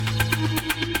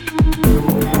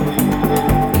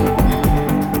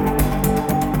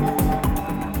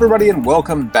everybody, and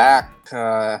welcome back.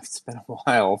 It's been a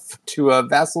while to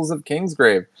Vassals of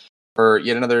Kingsgrave for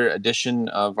yet another edition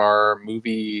of our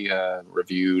movie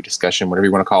review discussion, whatever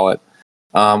you want to call it.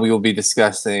 We will be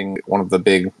discussing one of the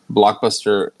big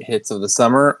blockbuster hits of the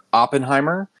summer,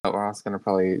 Oppenheimer. We're also going to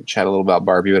probably chat a little about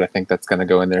Barbie, but I think that's going to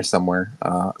go in there somewhere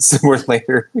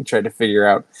later. We tried to figure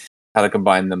out how to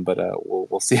combine them, but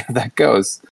we'll see how that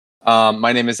goes.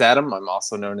 My name is Adam. I'm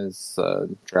also known as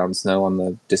Drowned Snow on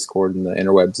the Discord and the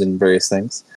interwebs and various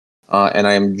things. And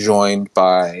I am joined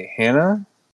by Hannah.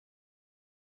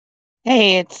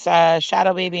 Hey, it's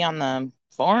Shadow Baby on the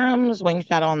forums, Wing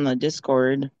Shadow on the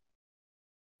Discord.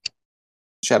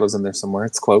 Shadow's in there somewhere.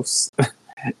 It's close.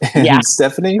 And Yeah.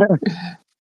 Stephanie.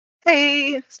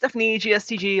 Hey, Stephanie,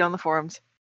 GSTG on the forums.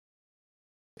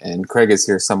 And Craig is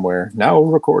here somewhere. Now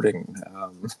recording.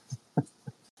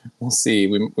 We'll see.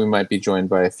 We might be joined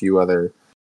by a few other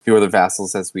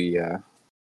vassals as we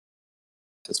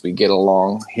get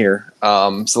along here.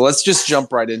 So let's just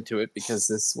jump right into it because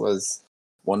this was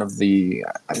one of the,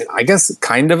 I guess,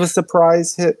 kind of a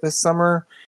surprise hit this summer.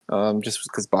 Just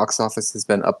because box office has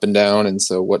been up and down, and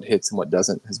so what hits and what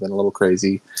doesn't has been a little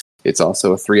crazy. It's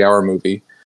also a 3-hour movie,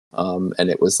 and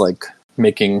it was like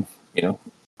making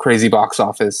crazy box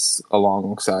office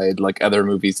alongside like other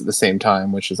movies at the same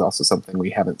time, which is also something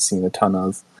we haven't seen a ton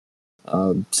of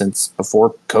since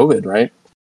before COVID, right?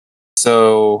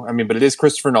 So, but it is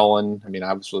Christopher Nolan.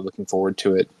 I was really looking forward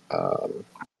to it.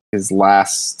 His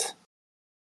last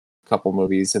couple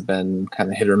movies have been kind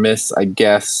of hit or miss, I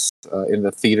guess, in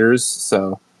the theaters.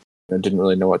 So I didn't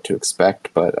really know what to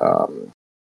expect, but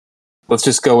let's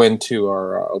just go into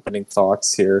our opening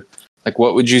thoughts here. Like,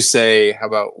 what would you say? How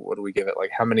about, what do we give it?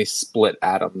 Like, how many split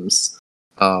atoms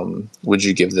would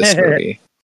you give this movie?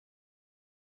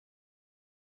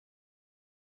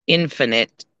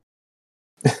 Infinite.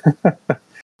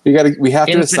 We have to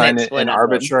Infinite assign it split an atom.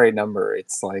 arbitrary number.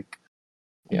 It's like,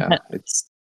 it's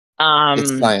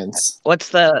science. What's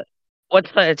the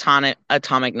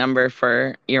atomic number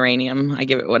for uranium? I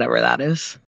give it whatever that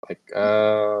is. Like,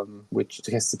 which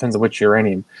I guess depends on which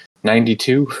uranium.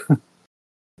 92.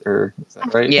 Or is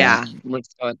that right? Yeah,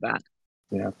 let's go with that.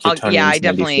 Yeah, I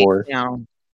definitely 94.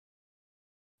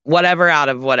 Whatever out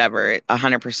of whatever,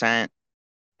 100%,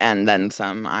 and then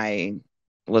some. I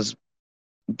was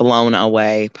blown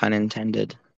away, pun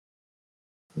intended.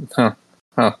 Huh.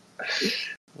 Oh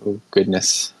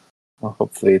goodness. Well,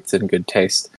 hopefully it's in good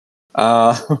taste.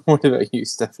 What about you,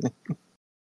 Stephanie?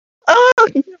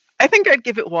 I think I'd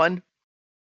give it 1.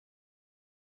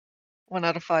 1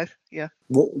 out of 5. Yeah.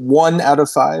 1 out of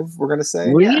 5. We're gonna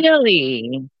say.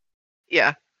 Really?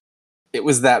 Yeah. It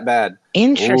was that bad.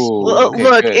 Interesting. Ooh, Well, okay,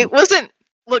 look, good. it wasn't.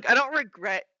 Look, I don't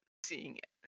regret seeing it,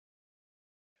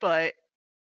 but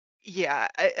yeah,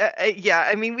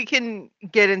 I mean, we can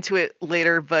get into it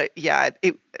later, but yeah,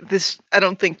 I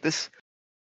don't think this.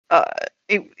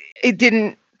 It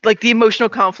didn't, like, the emotional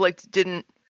conflict didn't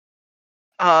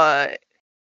get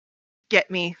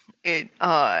me.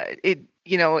 I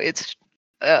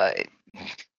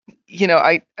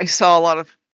saw a lot of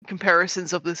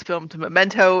comparisons of this film to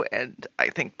Memento, and I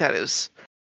think that is,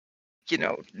 I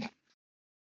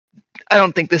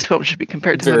don't think this film should be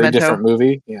compared to Very Memento. different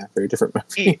movie. Yeah, very different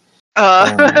movie.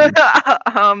 Yeah,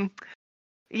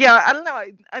 I don't know.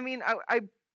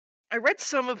 I read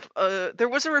some of there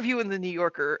was a review in the New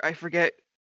Yorker. I forget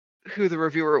who the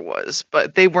reviewer was,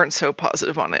 but they weren't so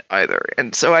positive on it either.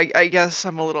 And so I guess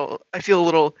I feel a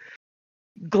little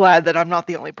glad that I'm not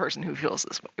the only person who feels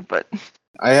this way. But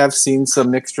I have seen some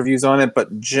mixed reviews on it,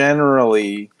 but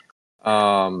generally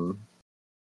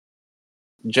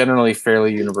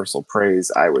fairly universal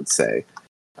praise, I would say.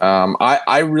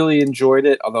 I really enjoyed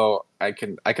it, although I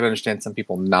can understand some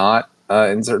people not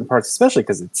in certain parts, especially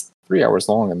because it's 3 hours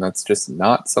long, and that's just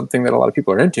not something that a lot of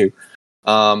people are into.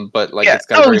 But like, it's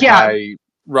got a very high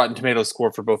Rotten Tomatoes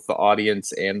score for both the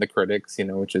audience and the critics,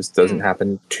 which just doesn't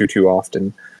happen too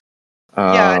often.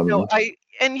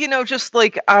 Just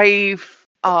like I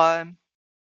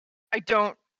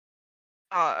don't,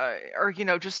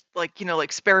 just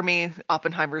like spare me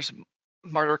Oppenheimer's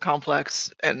martyr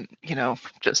complex, and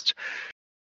just,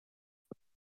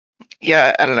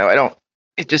 I don't know. I don't.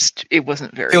 It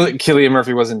wasn't very. Cillian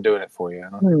Murphy wasn't doing it for you.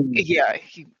 Yeah,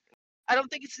 I don't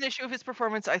think it's an issue of his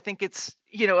performance. I think it's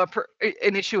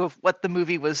an issue of what the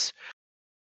movie was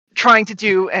trying to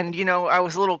do, and I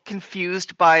was a little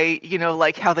confused by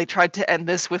like how they tried to end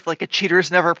this with like a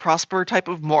cheaters never prosper type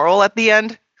of moral at the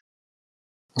end.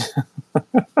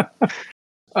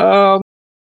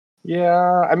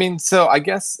 Yeah, so I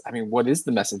guess, what is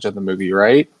the message of the movie,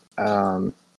 right?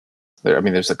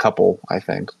 There's a couple, I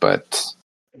think, but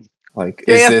Like,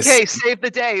 is JFK this? saved the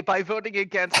day by voting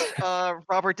against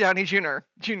Robert Downey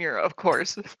Jr. Of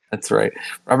course. That's right,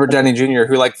 Robert Downey Jr.,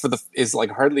 who like is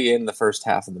like hardly in the first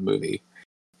half of the movie,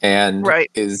 and Right.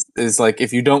 is like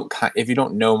if you don't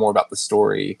know more about the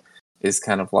story, is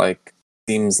kind of like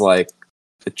seems like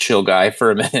a chill guy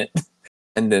for a minute,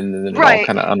 and then it all Right.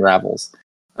 kind of unravels.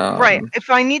 Right. If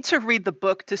I need to read the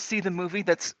book to see the movie,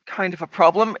 that's kind of a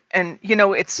problem. And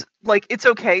it's like it's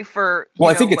okay for Well,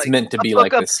 I think it's like meant to a be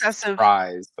book like this obsessive.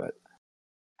 surprise, but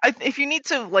If you need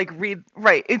to like read,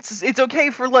 right, it's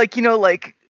okay for like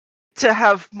like to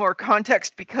have more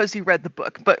context because you read the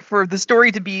book, but for the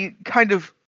story to be kind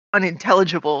of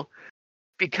unintelligible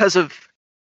because of,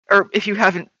 or if you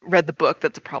haven't read the book,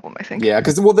 that's a problem, I think. yeah,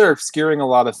 because they're obscuring a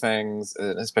lot of things,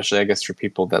 especially I guess for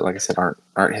people that, like I said,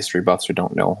 aren't history buffs or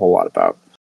don't know a whole lot about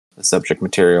the subject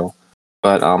material.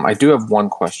 But I do have one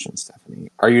question,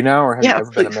 Stephanie. Are you now, or have you Yeah,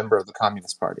 ever been a please. member of the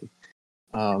Communist Party?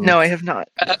 No, I have not.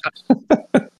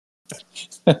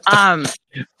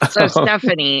 So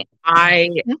Stephanie, I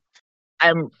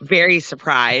am very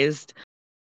surprised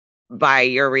by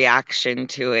your reaction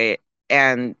to it.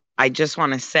 And I just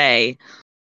want to say,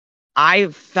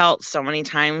 I've felt so many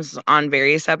times on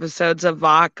various episodes of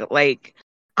VoK, like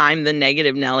I'm the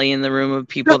negative Nelly in the room of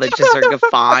people that just are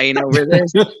guffawing over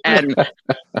this. And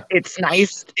it's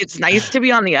nice. It's nice to be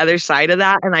on the other side of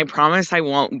that. And I promise I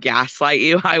won't gaslight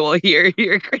you. I will hear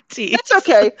your critiques. That's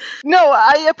okay. No,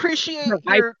 I appreciate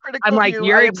your critical I'm like, view.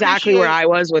 you're I exactly where appreciate. I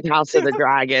was with House of the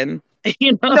Dragon.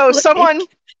 No, like,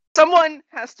 someone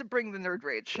has to bring the nerd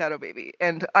rage, Shadow Baby,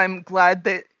 and I'm glad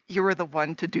that you were the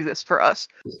one to do this for us.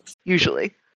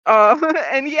 Usually,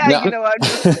 and yeah, No. I'm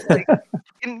just like,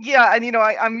 and yeah, and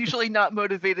I'm usually not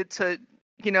motivated to,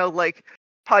 like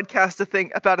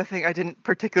podcast about a thing I didn't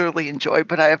particularly enjoy,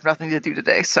 but I have nothing to do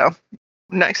today, so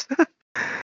nice.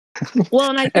 Well,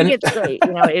 and I think it's great.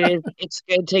 It's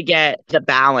good to get the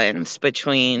balance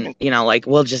between, like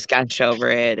we'll just gush over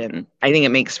it. And I think it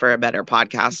makes for a better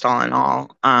podcast all in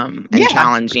all, and Yeah.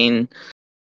 challenging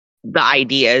the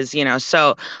ideas,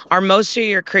 So are most of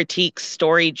your critiques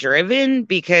story driven?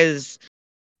 Because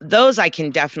those I can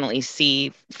definitely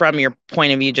see from your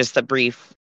point of view, just the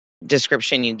brief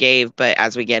description you gave. But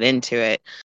as we get into it,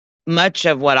 much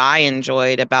of what I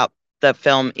enjoyed about the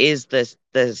film is the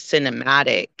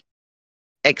cinematic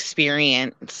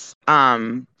experience,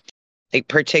 like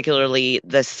particularly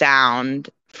the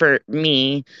sound for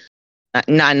me,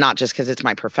 not just because it's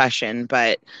my profession,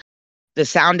 but the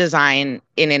sound design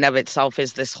in and of itself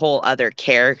is this whole other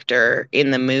character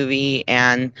in the movie.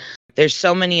 And there's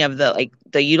so many of the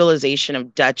utilization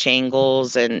of Dutch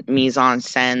angles and mise en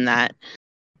scène that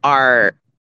are,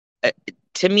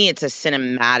 to me, it's a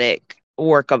cinematic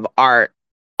work of art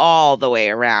all the way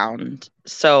around.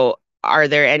 So are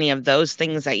there any of those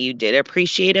things that you did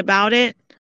appreciate about it?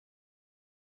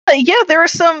 Yeah, there are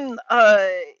some.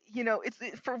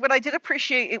 For what I did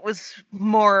appreciate, it was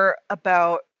more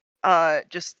about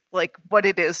just like what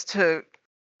it is to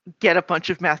get a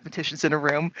bunch of mathematicians in a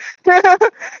room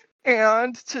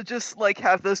and to just like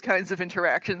have those kinds of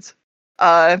interactions.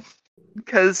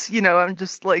 Because I'm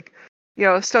just like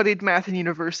studied math in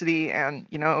university and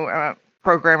a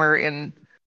programmer in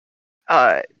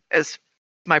as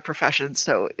my profession,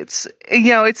 so it's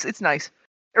it's nice.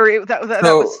 Or that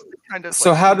was kind of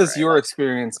So like how humor does I your liked.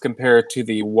 experience compare to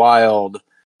the wild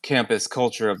campus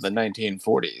culture of the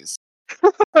 1940s?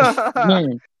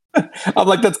 Hmm. I'm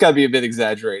like, that's got to be a bit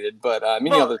exaggerated, but I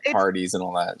mean, Well, there's parties and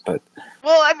all that, but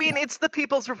I mean, it's the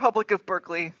People's Republic of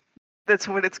Berkeley. That's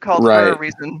what it's called for a right.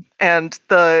 reason. And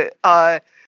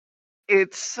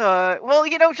it's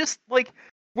just like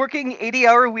working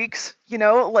 80-hour weeks,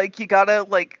 like you gotta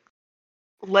like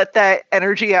let that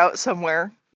energy out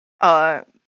somewhere.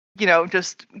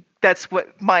 Just that's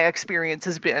what my experience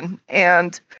has been.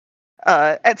 And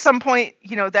at some point,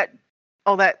 that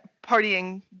all that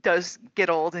partying does get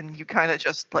old and you kind of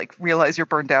just like realize you're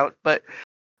burned out.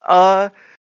 Uh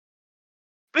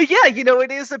but yeah,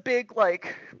 it is a big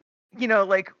like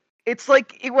like it's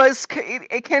like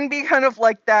it can be kind of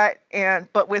like that,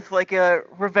 but with like a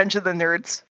Revenge of the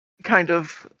Nerds kind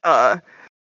of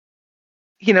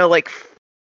like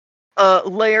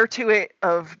layer to it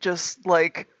of just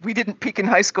like we didn't peak in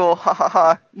high school, ha ha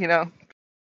ha.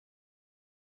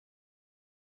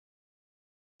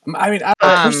 I mean,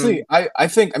 personally, I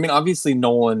think, I mean, obviously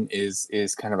Nolan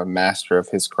is kind of a master of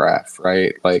his craft,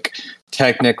 right? Like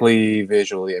technically,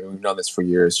 visually, I mean, we've known this for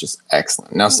years, just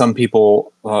excellent. Now, some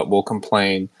people will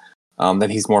complain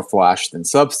that he's more flash than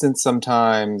substance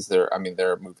sometimes. There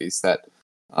are movies that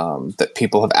that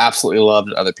people have absolutely loved,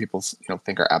 and other people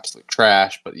think are absolute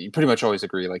trash. But you pretty much always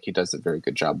agree, like he does a very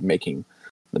good job making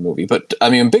the movie. But I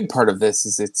mean, a big part of this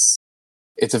is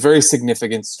it's a very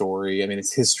significant story. I mean,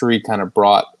 it's history kind of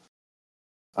brought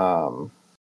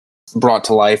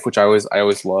to life, which I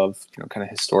always love, kind of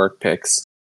historic picks.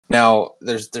 Now,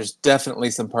 there's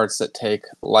definitely some parts that take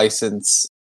license,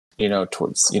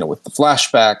 towards, with the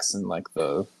flashbacks and like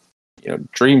the,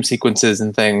 dream sequences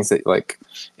and things that like,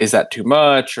 is that too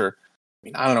much? Or, I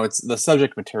mean, I don't know. It's the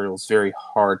subject material is very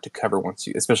hard to cover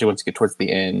especially once you get towards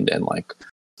the end and like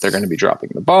they're going to be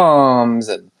dropping the bombs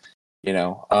and,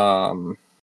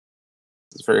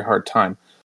 it's a very hard time.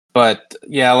 But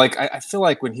yeah, like I feel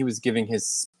like when he was giving his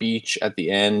speech at the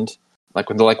end, like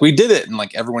when they're like, "We did it," and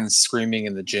like everyone's screaming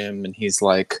in the gym, and he's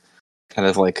like, kind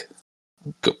of like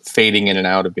fading in and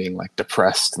out of being like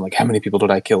depressed and like, "How many people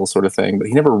did I kill?" sort of thing. But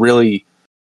he never really,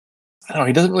 I don't know,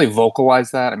 he doesn't really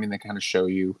vocalize that. I mean, they kind of show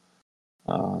you.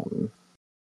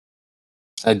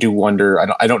 I do wonder.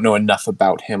 I don't know enough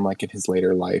about him, like in his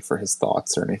later life or his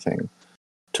thoughts or anything,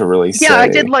 to really say. Yeah, I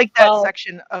did like that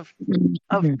section of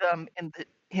them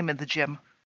him in the gym.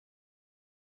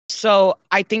 So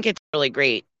I think it's really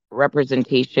great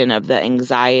representation of the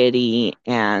anxiety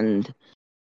and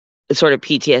the sort of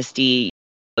PTSD you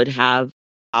would have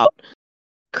about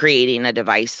creating a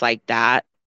device like that.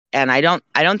 And I don't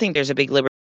think there's a big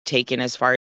liberty taken as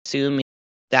far as assuming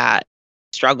that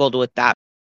struggled with that.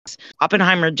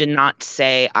 Oppenheimer did not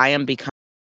say, "I am becoming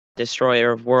a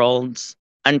destroyer of worlds,"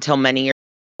 until many years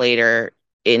later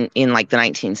in like the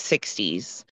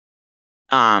 1960s.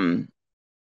 An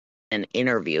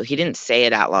interview. He didn't say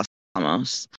it at Los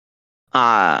Alamos.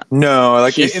 No,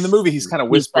 like in the movie, he's kind of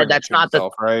whispering that's to not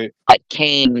himself, right? What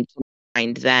came to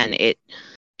mind then. It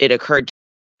occurred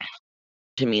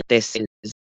to me, this is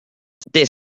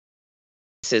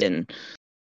in.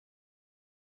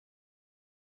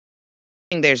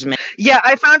 There's many. Yeah,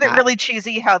 I found it really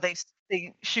cheesy how they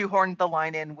shoehorned the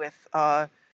line in with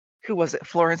who was it?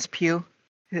 Florence Pugh,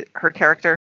 her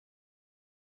character.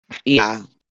 Yeah.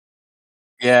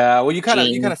 Yeah, well, you kind of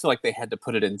feel like they had to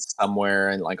put it in somewhere,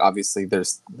 and like obviously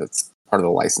that's part of the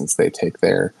license they take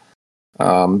there.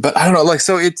 But I don't know, like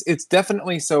so it's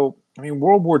definitely so. I mean,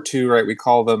 World War II, right? We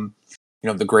call them,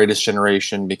 the greatest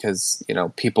generation because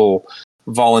people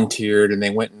volunteered and they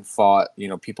went and fought,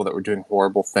 people that were doing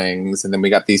horrible things, and then we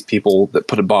got these people that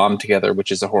put a bomb together, which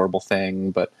is a horrible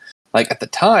thing. But like at the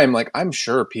time, like I'm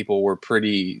sure people were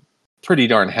pretty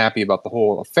darn happy about the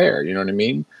whole affair. You know what I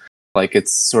mean? Like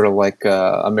it's sort of like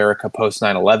America post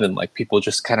 9/11, like people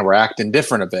just kind of were acting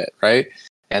different a bit, right?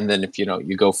 And then if you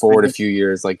go forward a few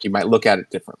years, like you might look at it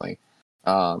differently.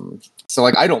 So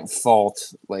like I don't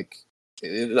fault like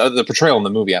the portrayal in the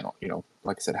movie. I don't,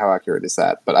 like I said, how accurate is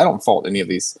that? But I don't fault any of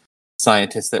these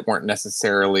scientists that weren't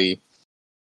necessarily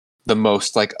the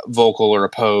most like vocal or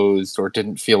opposed or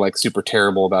didn't feel like super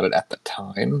terrible about it at the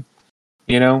time,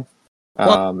 and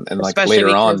like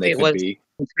later on they could be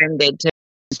intended to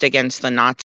against the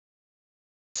Nazis.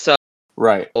 So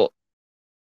right,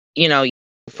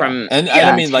 from and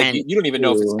I mean like you don't even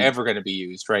know if it's ever going to be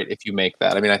used, right? If you make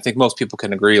that, I mean, I think most people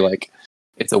can agree like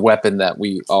it's a weapon that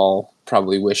we all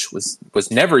probably wish was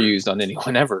never used on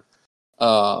anyone ever.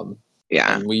 And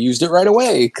we used it right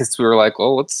away because we were like,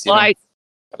 well, let's gotta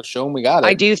show them we got it.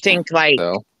 I do think like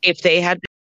if they had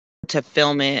to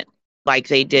film it like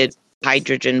they did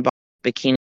Hydrogen Bomb,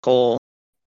 Bikini Coal,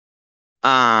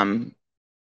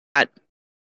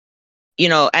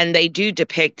 and they do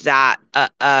depict that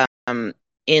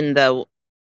in the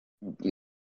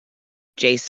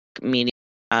JSOC meeting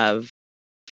of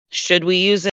should we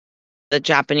use it, the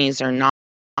Japanese or not.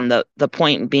 The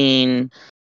point being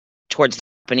towards the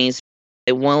Japanese,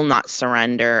 they will not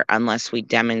surrender unless we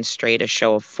demonstrate a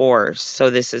show of force. So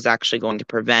this is actually going to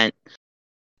prevent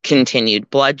continued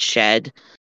bloodshed.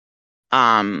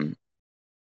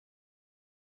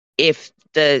 If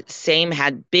the same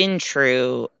had been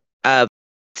true of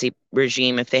the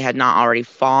regime, if they had not already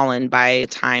fallen by the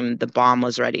time the bomb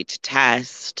was ready to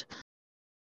test,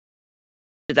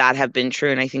 that have been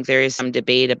true. And I think there is some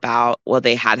debate about, well,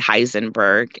 they had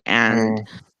Heisenberg and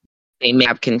they may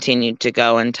have continued to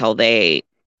go until they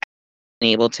were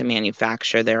able to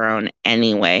manufacture their own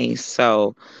anyway.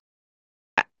 So,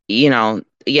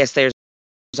 yes, there's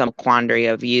some quandary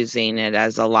of using it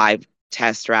as a live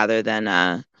test rather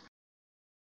than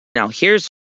here's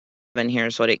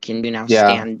what it can do now.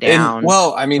 Stand down. And,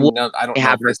 well, I mean, I don't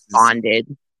know if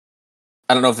responded.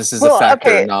 I don't know if this is a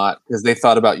factor or not, because they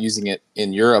thought about using it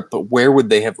in Europe, but where would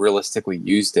they have realistically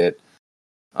used it?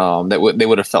 They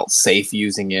would have felt safe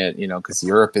using it, because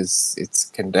Europe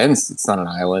it's condensed. It's not an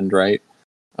island, right?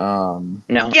 No.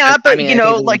 Yeah, but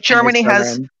like Germany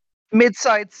has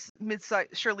mid-sized.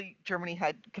 Surely Germany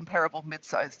had comparable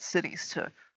mid-sized cities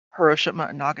to Hiroshima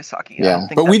and Nagasaki. I Yeah, don't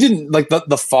think but we that's didn't like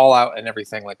the fallout and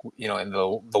everything. Like, you know, and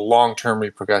the long term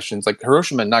repercussions. Like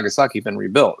Hiroshima and Nagasaki have been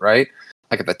rebuilt, right?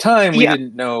 Like at the time, we yeah.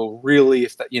 didn't know really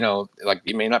if that, you know, like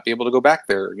you may not be able to go back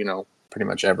there, you know, pretty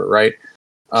much ever, right?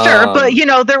 Sure, but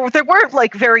Um, there weren't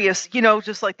like various,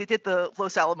 just like they did the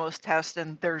Los Alamos test,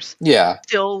 and there's yeah,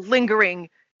 still lingering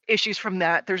issues from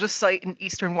that. There's a site in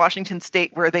eastern Washington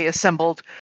state where they assembled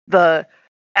the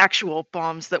actual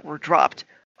bombs that were dropped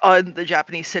on the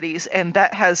Japanese cities, and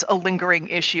that has a lingering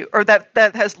issue, or that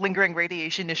has lingering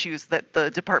radiation issues that the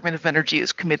Department of Energy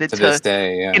is committed to this to,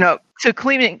 day, yeah. to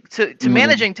cleaning, to Mhm.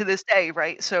 managing to this day,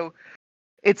 right? So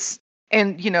it's,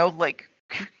 and like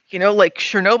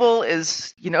Chernobyl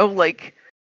is,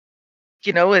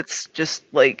 it's just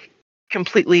like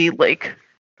completely like,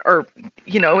 or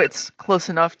it's close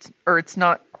enough or it's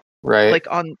not Right. like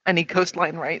on any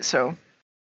coastline, right? So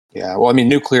Yeah. Well, I mean,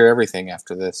 nuclear everything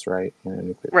after this, right? You know,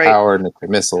 nuclear right. power, nuclear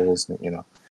missiles, you know.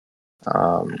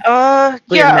 Clear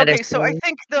Yeah, okay, so I medicine.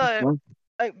 think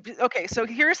okay, so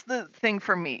here's the thing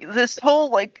for me. This whole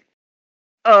like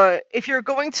if you're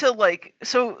going to like,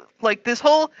 so like this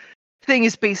whole thing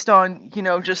is based on,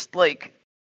 just like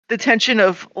the tension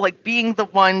of like being the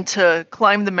one to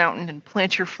climb the mountain and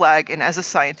plant your flag and as a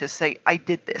scientist say I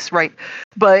did this, right?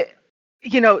 But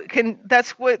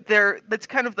that's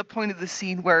kind of the point of the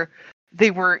scene where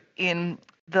they were in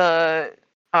the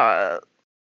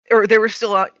or they were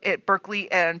still at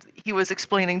Berkeley, and he was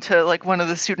explaining to like one of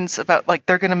the students about like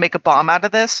they're going to make a bomb out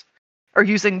of this or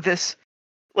using this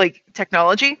like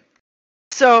technology.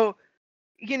 So,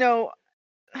 you know,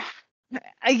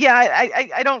 yeah,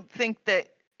 I don't think that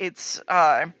it's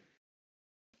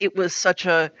it was such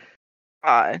a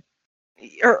uh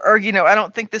or I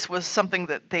don't think this was something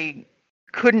that they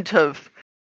couldn't have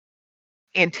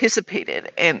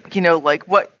anticipated. And like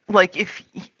what, like if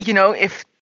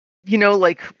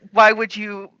like why would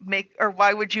you make, or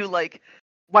why would you like,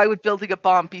 why would building a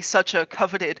bomb be such a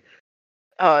coveted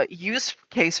use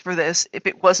case for this if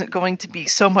it wasn't going to be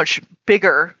so much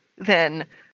bigger than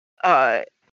uh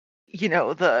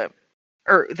the,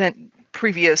 or than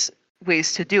previous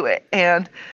ways to do it. And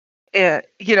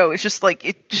it's just like,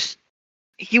 it just,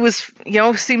 he was,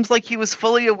 seems like he was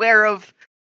fully aware of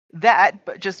that,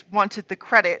 but just wanted the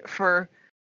credit for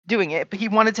doing it. But he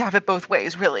wanted to have it both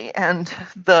ways, really. And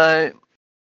the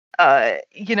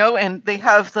and they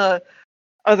have the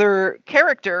other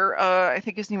character, I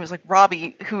think his name was like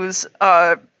Robbie, who's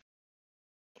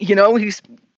he's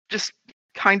just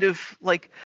kind of like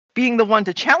being the one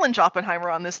to challenge Oppenheimer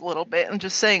on this a little bit, and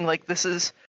just saying like this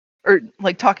is, or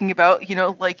like talking about,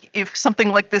 like if something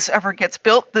like this ever gets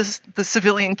built, the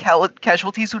civilian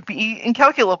casualties would be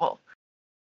incalculable,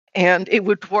 and it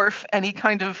would dwarf any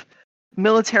kind of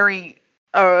military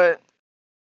uh,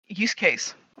 use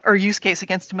case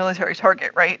against a military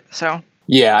target, right? So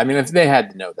yeah. I mean, if they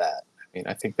had to know that. I mean,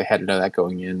 I think they had to know that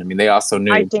going in. I mean, they also I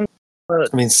knew. think,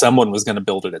 I mean, someone was going to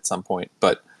build it at some point,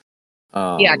 but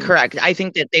yeah, correct. I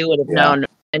think that they would have yeah, known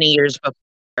many years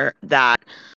before that,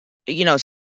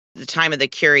 the time of the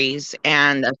Curies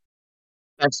and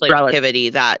especially relativity,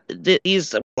 that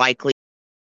these likely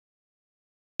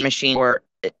machines were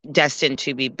destined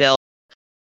to be built.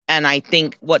 And I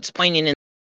think what's poignant in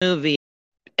the movie,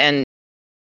 and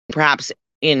perhaps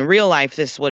in real life,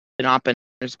 this would not been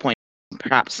Oppenheimer's point,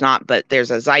 perhaps not, but there's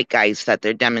a zeitgeist that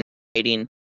they're demonstrating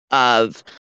of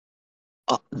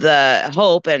the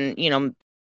hope, and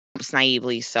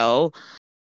naively so,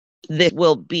 this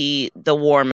will be the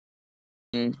war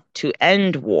machine to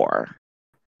end war.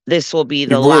 This will be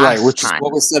the we're right, last which is time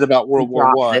what was said about we World War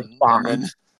drop this One, and bomb. then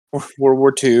World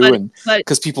War Two, But and but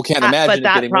because people can't but imagine it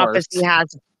that getting worse. prophecy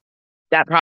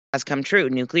has come true.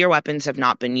 Nuclear weapons have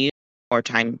not been used in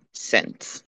wartime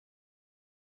since.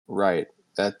 Right.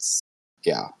 That's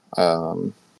yeah.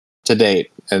 To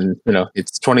date, and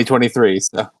it's 2023,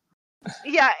 so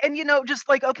yeah, and just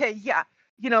like, okay, yeah,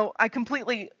 I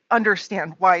completely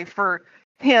understand why for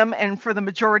him and for the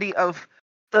majority of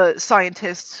the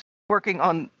scientists working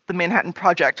on the Manhattan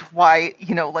Project, why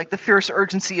like the fierce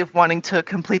urgency of wanting to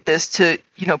complete this to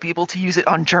be able to use it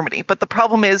on Germany. But the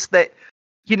problem is that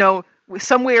with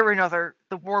some way or another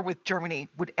the war with Germany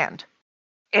would end,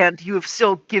 and you have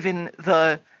still given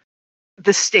the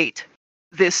state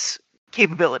this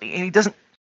capability, and he doesn't,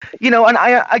 and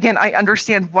I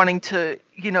understand wanting to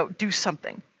do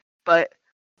something, but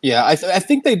yeah, I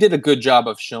think they did a good job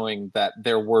of showing that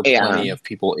there were Yeah. plenty of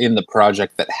people in the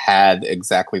project that had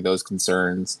exactly those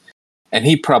concerns, and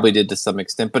he probably did to some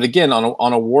extent. But again,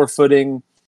 on a war footing,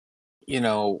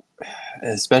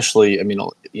 especially, I mean,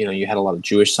 you had a lot of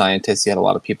Jewish scientists, you had a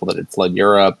lot of people that had fled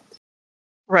Europe.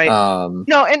 Right.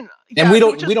 No, and we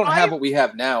don't have what we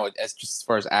have now as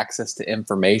far as access to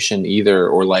information either,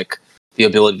 or like the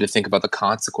ability to think about the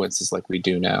consequences like we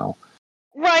do now.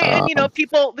 Right, and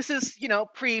people. This is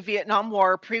pre-Vietnam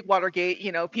War, pre-Watergate.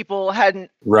 People hadn't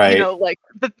right, like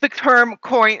the term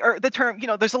coin or the term.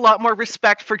 There's a lot more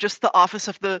respect for just the office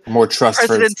of the more trust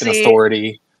presidency. for an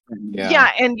authority.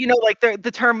 Yeah, and like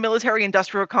the term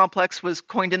military-industrial complex was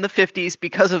coined in the 50s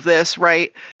because of this,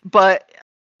 right? But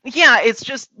yeah, it's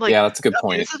just like that's a good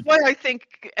point. This is why I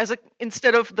think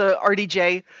instead of the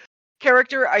RDJ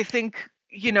character, I think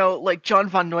like John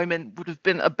von Neumann would have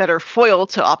been a better foil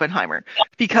to Oppenheimer,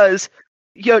 because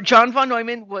John von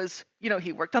Neumann was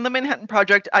he worked on the Manhattan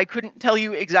Project. I couldn't tell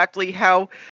you exactly how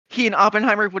he and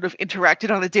Oppenheimer would have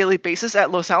interacted on a daily basis at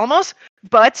Los Alamos,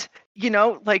 but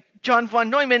like John von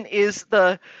Neumann is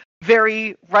the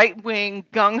very right-wing,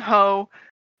 gung-ho,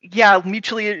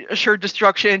 mutually assured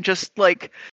destruction, just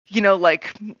like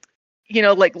let's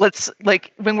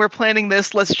when we're planning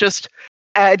this, let's just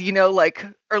add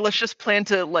or let's just plan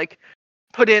to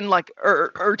put in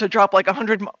or to drop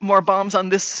 100 more bombs on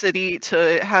this city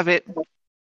to have it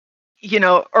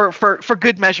or for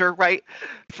good measure, right?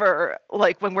 For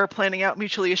when we're planning out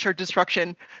mutually assured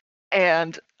destruction.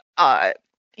 And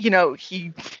we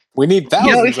need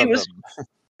thousands of them.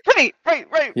 Right.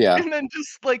 Yeah. And then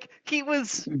just he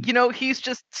was, he's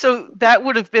just, so that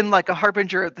would have been a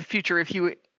harbinger of the future if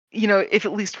you if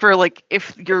at least for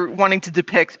if you're wanting to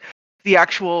depict the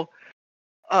actual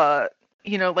the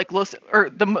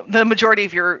majority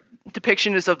of your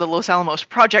depiction is of the Los Alamos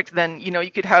project, then you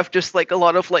could have just a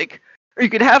lot of or you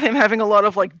could have him having a lot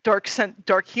of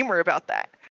dark humor about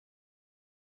that.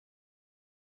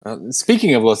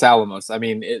 Speaking of Los Alamos, I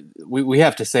mean, we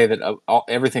have to say that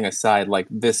everything aside,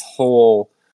 this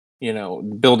whole,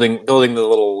 building the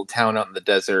little town out in the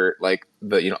desert,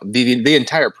 the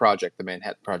entire project, the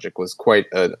Manhattan Project, was quite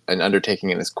an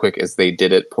undertaking, and as quick as they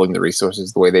did it, pulling the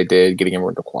resources the way they did, getting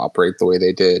everyone to cooperate the way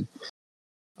they did.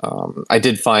 I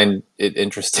did find it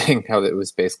interesting how it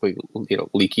was basically,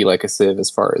 leaky like a sieve as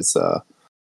far as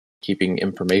keeping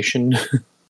information,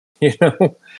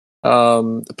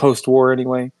 post-war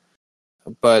anyway.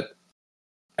 But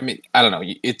I mean, I don't know,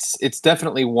 it's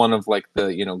definitely one of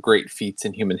the great feats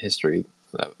in human history,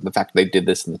 the fact that they did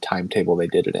this in the timetable they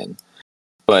did it in.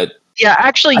 But yeah,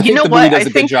 actually, I think the movie does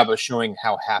a good job of showing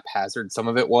how haphazard some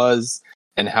of it was,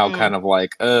 and how kind of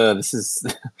this is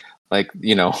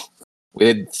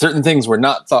certain things were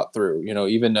not thought through,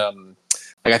 even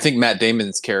I think Matt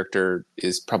Damon's character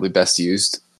is probably best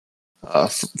used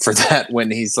for that,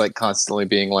 when he's constantly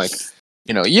being we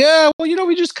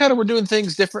just kind of were doing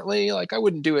things differently. I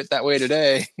wouldn't do it that way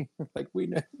today.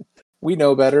 we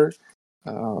know better.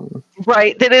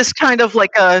 Right. That is kind of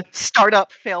like a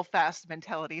startup fail fast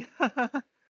mentality.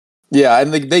 Yeah,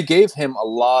 and they gave him a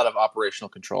lot of operational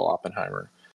control, Oppenheimer,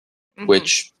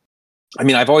 which, I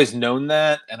mean, I've always known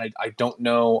that, and I don't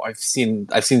know. I've seen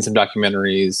some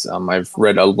documentaries. I've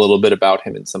read a little bit about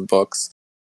him in some books,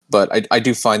 but I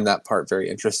do find that part very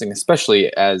interesting,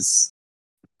 especially as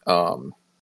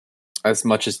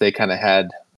much as they kind of had,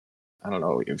 I don't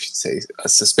know if you should say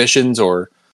suspicions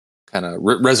or kind of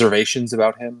reservations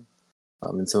about him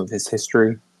in some of his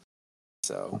history.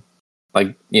 So,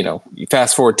 you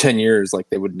fast forward 10 years,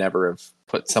 they would never have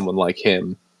put someone like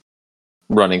him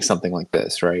running something like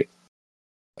this, right?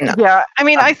 No. Yeah, I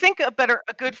mean, I think a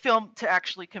good film to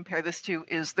actually compare this to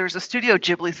is there's a Studio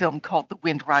Ghibli film called The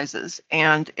Wind Rises,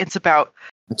 and it's about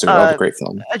a great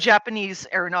film. A Japanese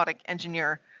aeronautic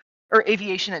engineer or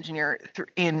aviation engineer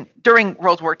during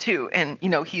World War II, and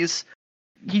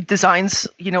he designs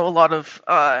a lot of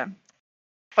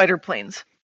fighter planes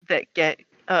that get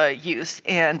used,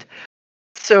 and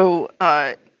so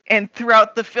and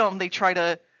throughout the film they try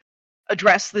to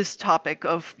address this topic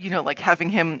of having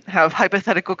him have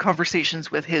hypothetical conversations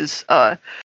with his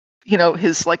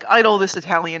his idol, this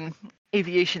Italian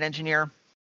aviation engineer,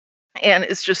 and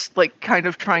it's just kind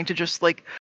of trying to just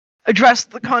address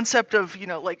the concept of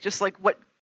what,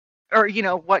 or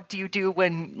what do you do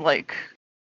when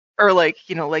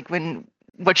when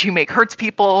what you make hurts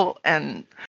people and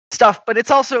stuff, but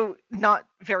it's also not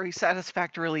very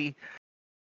satisfactorily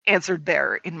answered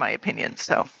there, in my opinion.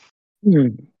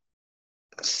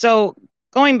 So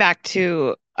going back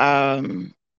to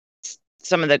some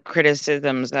of the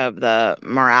criticisms of the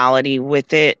morality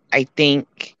with it, I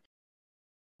think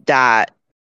that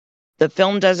the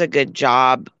film does a good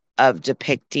job of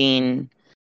depicting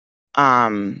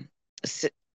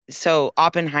so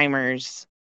Oppenheimer's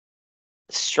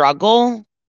struggle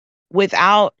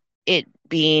without it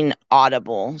being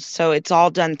audible. So it's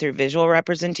all done through visual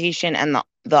representation, and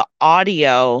the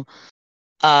audio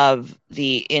of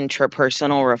the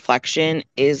interpersonal reflection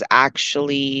is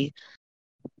actually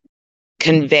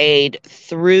conveyed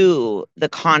through the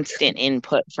constant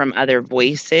input from other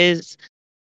voices.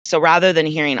 So rather than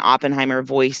hearing Oppenheimer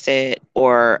voice it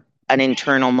or an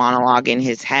internal monologue in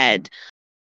his head,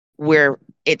 where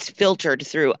it's filtered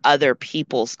through other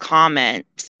people's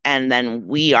comments, and then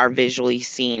we are visually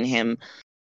seeing him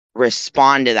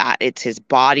respond to that. It's his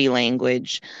body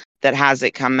language that has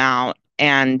it come out.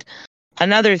 And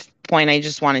another point I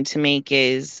just wanted to make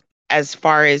is, as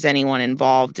far as anyone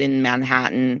involved in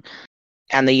Manhattan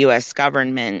and the US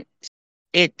government,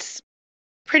 it's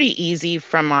pretty easy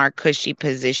from our cushy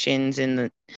positions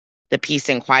in the peace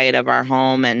and quiet of our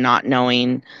home and not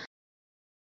knowing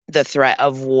the threat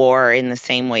of war in the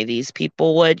same way these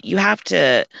people would. You have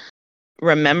to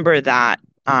remember that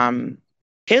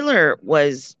Hitler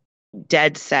was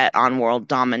dead set on world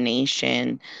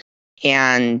domination,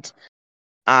 and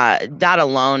that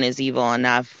alone is evil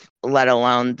enough, let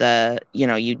alone the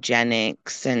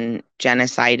eugenics and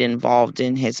genocide involved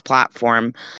in his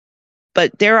platform.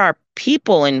 But there are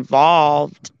people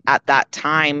involved at that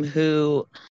time who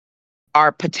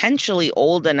are potentially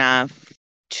old enough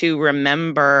to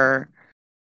remember,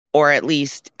 or at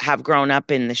least have grown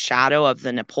up in the shadow of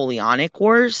the Napoleonic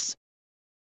Wars.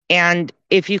 And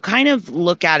if you kind of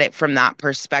look at it from that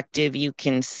perspective, you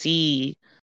can see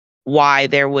why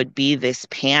there would be this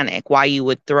panic, why you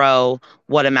would throw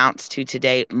what amounts to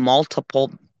today multiple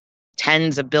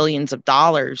tens of billions of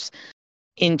dollars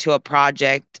into a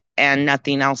project, and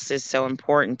nothing else is so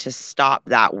important to stop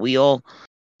that wheel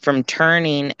from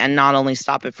turning, and not only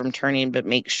stop it from turning, but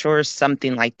make sure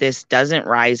something like this doesn't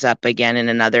rise up again in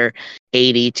another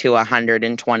 80 to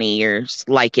 120 years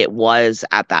like it was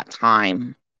at that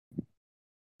time.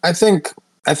 I think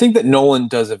that Nolan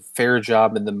does a fair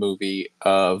job in the movie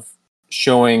of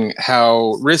showing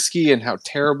how risky and how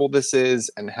terrible this is,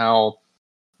 and how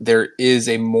there is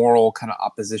a moral kind of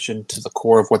opposition to the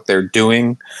core of what they're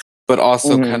doing, but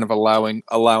also kind of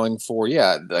allowing for,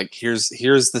 like here's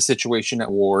the situation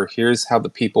at war, here's how the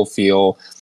people feel,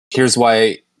 here's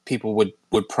why people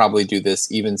would probably do this,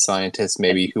 even scientists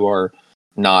maybe who are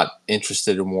not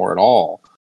interested in war at all.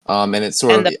 And it's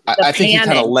sort of, I think he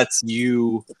kind of lets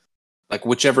you, like,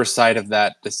 whichever side of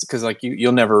that, because like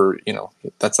you'll never,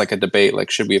 that's like a debate, like,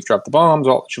 should we have dropped the bombs,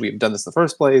 or should we have done this in the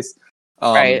first place?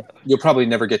 Right. You'll probably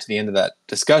never get to the end of that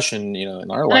discussion,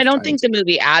 in our lifetime. I don't think the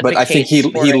movie advocates, but I think he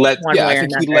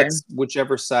lets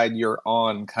whichever side you're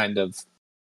on, kind of,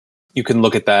 you can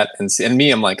look at that and see. And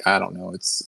me, I'm like, I don't know,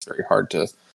 it's very hard to,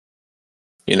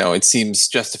 it seems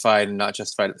justified and not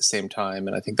justified at the same time,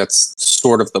 and I think that's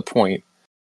sort of the point.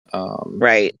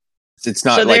 Right. It's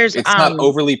not not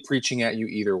overly preaching at you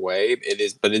either way. It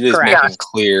is making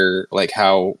clear, like,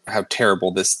 how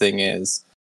terrible this thing is.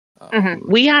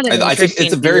 We had I think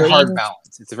it's a very hard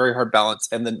balance. It's a very hard balance,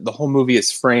 and then the whole movie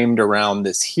is framed around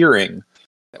this hearing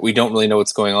that we don't really know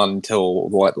what's going on until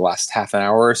the last half an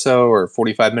hour or so, or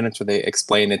 45 minutes, where they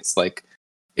explain it's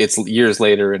years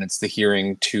later, and it's the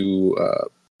hearing to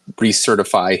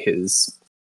recertify his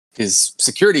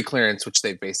security clearance, which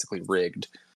they basically rigged,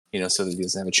 so that he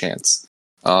doesn't have a chance.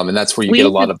 And that's where you get a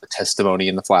lot of the testimony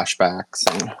and the flashbacks.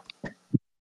 And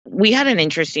we had an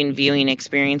interesting viewing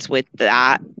experience with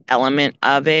that element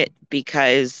of it,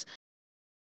 because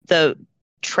the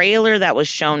trailer that was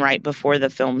shown right before the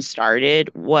film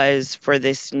started was for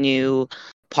this new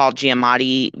Paul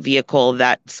Giamatti vehicle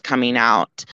that's coming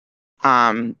out,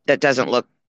 that doesn't look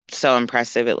so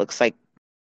impressive. It looks like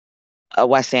a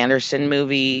Wes Anderson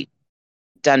movie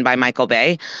done by Michael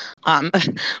Bay.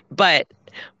 But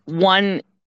one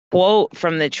quote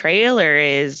from the trailer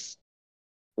is,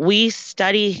 "We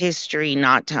study history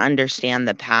not to understand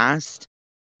the past,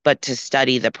 but to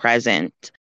study the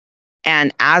present."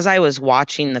 And as I was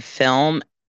watching the film,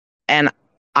 and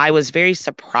I was very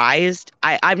surprised.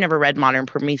 I've never read Modern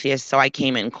Prometheus, so I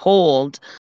came in cold,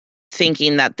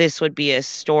 thinking that this would be a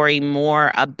story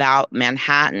more about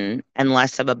Manhattan and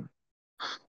less of a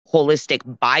holistic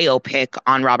biopic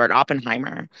on Robert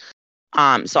Oppenheimer.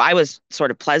 So I was sort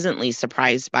of pleasantly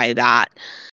surprised by that.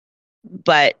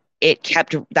 But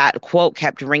that quote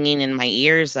kept ringing in my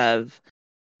ears of,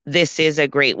 this is a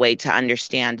great way to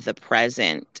understand the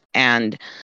present. And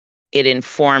it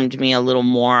informed me a little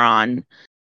more on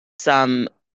some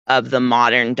of the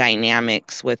modern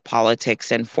dynamics with politics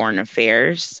and foreign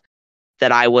affairs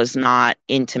that I was not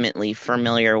intimately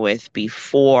familiar with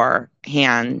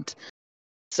beforehand.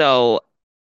 So,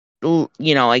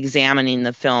 examining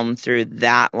the film through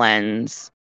that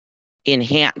lens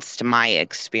enhanced my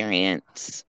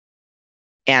experience.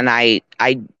 And I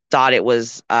thought it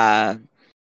was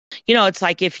it's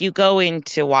like if you go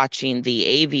into watching The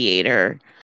Aviator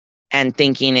and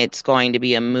thinking it's going to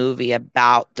be a movie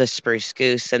about the spruce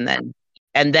goose, and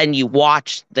then you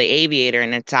watch The Aviator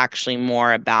and it's actually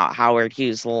more about Howard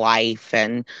Hughes' life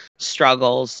and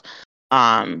struggles.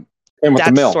 And with the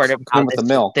That's milk. sort of how And with the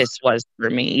milk. this was for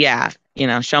me. Yeah,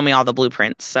 show me all the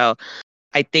blueprints. So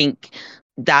I think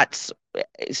that's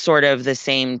sort of the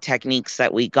same techniques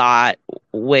that we got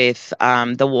with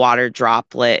the water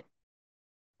droplet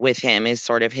with him, is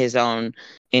sort of his own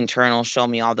internal show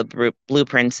me all the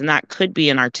blueprints. And that could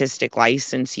be an artistic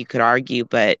license, you could argue,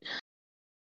 but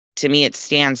to me it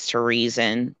stands to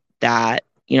reason that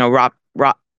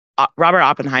Robert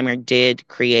Oppenheimer did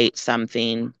create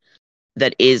something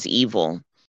that is evil.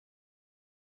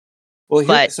 Well,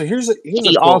 but here's a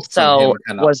he quote from also him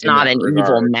kind of was in not that an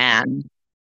evil regard. man.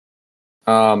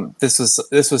 This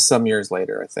was some years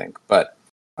later, I think, but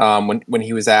when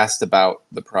he was asked about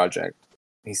the project,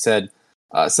 he said,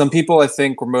 "Some people, I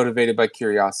think, were motivated by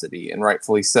curiosity, and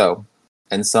rightfully so,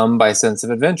 and some by a sense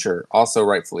of adventure, also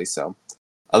rightfully so.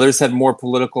 Others had more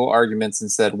political arguments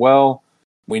and said, well,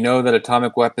 we know that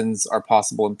atomic weapons are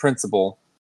possible in principle,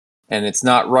 and it's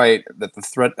not right that the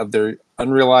threat of their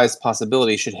unrealized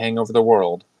possibility should hang over the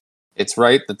world. It's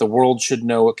right that the world should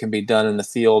know what can be done in the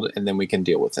field, and then we can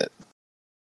deal with it."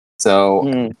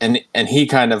 So, and he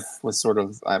kind of was sort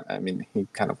of, I mean, he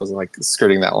kind of was like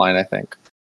skirting that line, I think.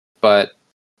 But,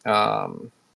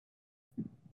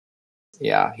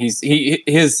 yeah, his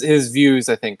views,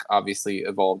 I think, obviously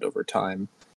evolved over time.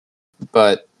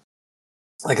 But,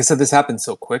 like I said, this happened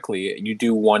so quickly. You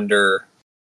do wonder,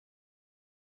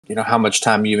 how much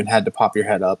time you even had to pop your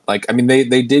head up. Like, I mean,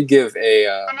 they did give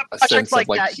a sense like of,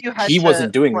 like, that, you had he to,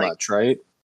 wasn't doing like, much, right?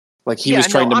 Like, he Yeah, was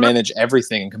trying no, to manage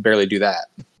everything and could barely do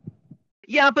that.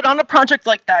 Yeah, but on a project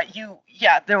like that,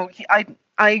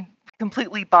 I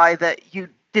completely buy that you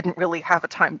didn't really have a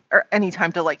time or any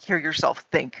time to like hear yourself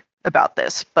think about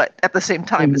this. But at the same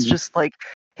time, it's just like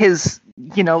his,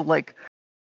 like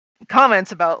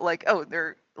comments about like, oh,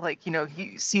 they're like, you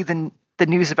see the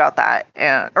news about that,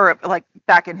 and or like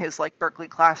back in his like Berkeley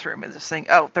classroom, is just saying,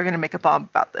 oh, they're gonna make a bomb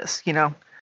about this,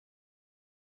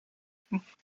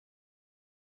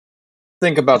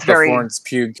 Think about It's the very Florence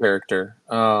Pugh character.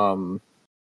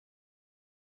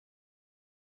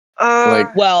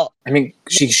 Like, well, I mean,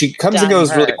 she comes and done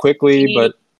goes really her. quickly,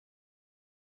 but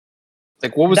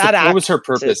like, what was her Actress,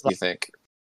 purpose? Do you think?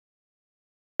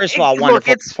 first of all, look,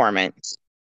 wonderful performance.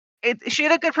 She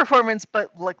had a good performance, but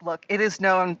look, it is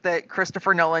known that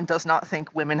Christopher Nolan does not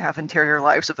think women have interior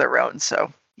lives of their own,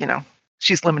 so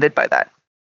she's limited by that.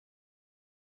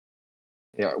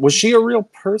 Yeah, was she a real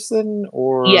person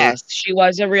or? Yes, she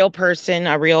was a real person,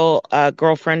 a real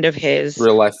girlfriend of his.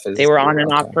 Real life. They were on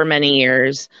and off for many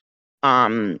years.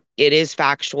 It is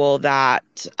factual that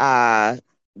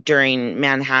during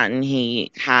Manhattan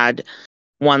he had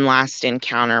one last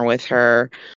encounter with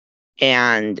her,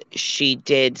 and she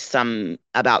did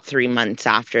about 3 months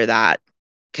after that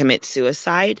commit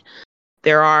suicide.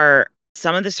 There are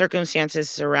some of the circumstances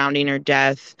surrounding her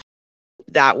death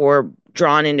that were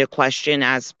drawn into question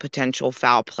as potential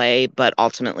foul play, but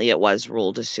ultimately it was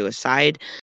ruled a suicide.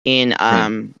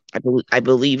 I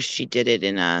believe she did it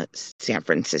in a San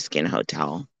Franciscan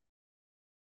hotel.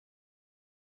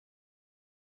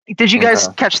 Did you guys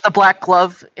catch the black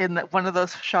glove in one of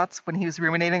those shots when he was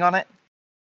ruminating on it?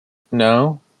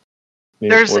 No.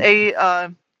 There's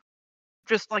a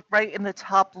just like right in the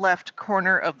top left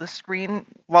corner of the screen,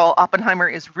 while Oppenheimer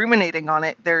is ruminating on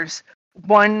it, there's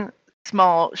one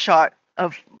small shot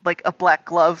of like a black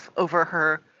glove over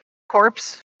her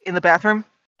corpse in the bathroom.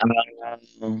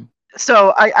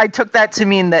 So I took that to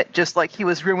mean that just like he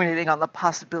was ruminating on the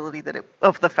possibility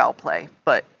of the foul play,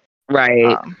 but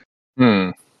right.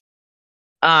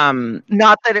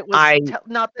 Not that it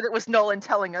was Nolan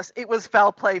telling us it was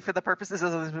foul play for the purposes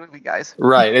of this movie, guys.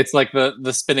 Right. It's like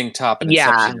the spinning top in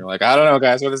Inception. You're like, I don't know,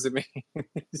 guys. What does it mean?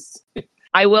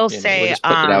 I will say, we're just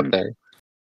putting it out there.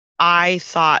 I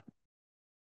thought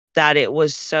that it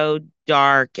was so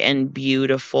dark and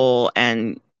beautiful,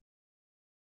 and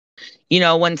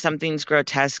when something's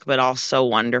grotesque but also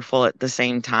wonderful at the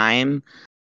same time,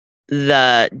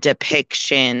 the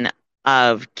depiction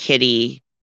of Kitty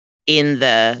in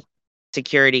the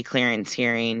security clearance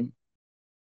hearing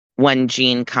when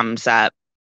Jean comes up,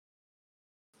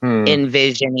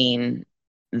 envisioning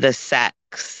the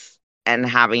sex and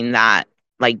having that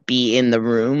like be in the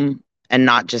room and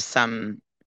not just some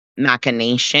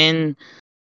machination.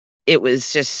 It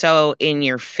was just so in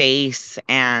your face,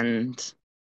 and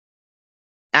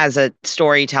as a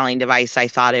storytelling device, I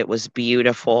thought it was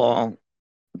beautiful,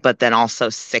 but then also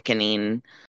sickening.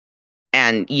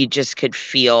 And you just could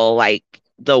feel like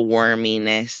the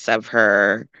worminess of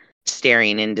her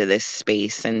staring into this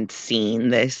space and seeing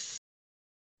this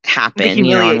The happen,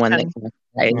 you know, and when the humiliation.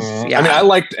 guys, I mean, I yeah,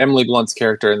 liked Emily Blunt's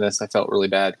character in this. I felt really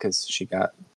bad because she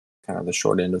got kind of the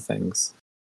short end of things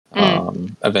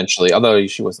eventually. Although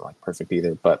she wasn't like perfect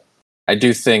either, but I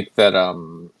do think that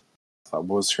what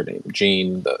was her name?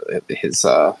 Jean, his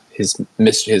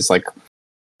like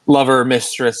lover,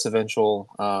 mistress, eventual.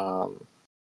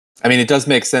 I mean, it does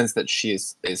make sense that she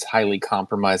is highly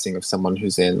compromising of someone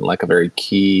who's in like a very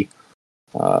key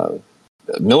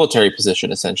military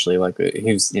position, essentially. Like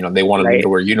he's, you know, they wanted him to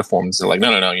wear uniforms. They're like, no,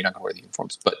 you're not going to wear the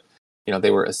uniforms. But you know,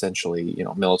 they were essentially, you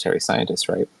know, military scientists,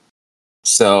 right?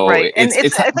 So Right. And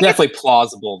it's I think definitely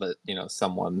plausible that, you know,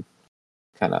 someone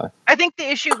kind of I think the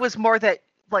issue was more that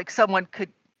like someone could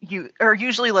or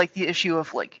usually like the issue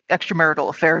of like extramarital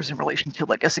affairs in relation to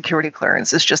like a security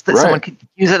clearance is just that someone right. could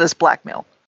use it as blackmail.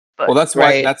 But Well, that's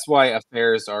why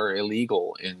affairs are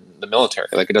illegal in the military.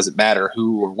 Like it doesn't matter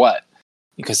who or what,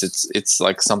 because it's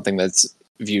like something that's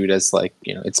viewed as like,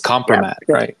 you know, it's compromise,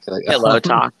 right? Like, pillow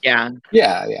talk, yeah.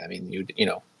 yeah. I mean, you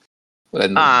know,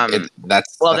 and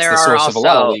that's Well, the source of a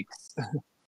lot of leaks.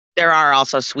 there are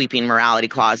also sweeping morality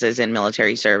clauses in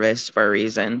military service for a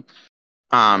reason.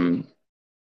 I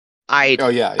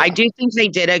do think they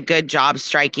did a good job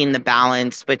striking the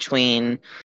balance between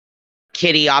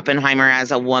Kitty Oppenheimer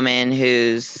as a woman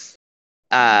whose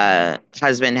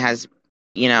husband has,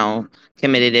 you know,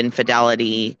 committed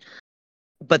infidelity,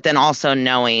 but then also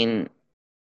knowing,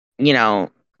 you know,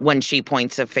 when she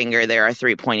points a finger, there are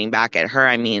three pointing back at her.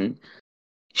 I mean,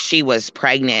 she was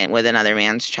pregnant with another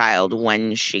man's child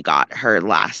when she got her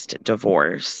last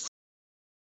divorce.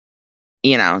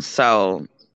 You know, so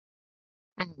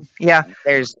yeah,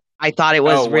 I thought it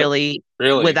was really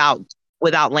really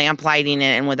without lamplighting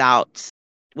it and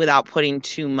without putting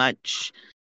too much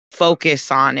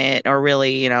focus on it, or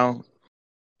really, you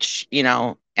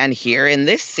know, and here in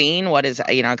this scene, what is,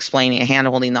 you know, explaining,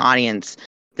 handholding the audience,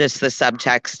 the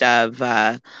subtext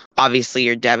of obviously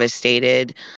you're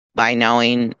devastated by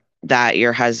knowing that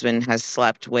your husband has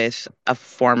slept with a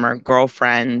former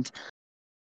girlfriend,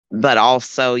 but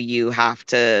also you have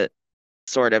to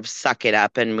sort of suck it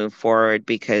up and move forward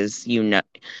because you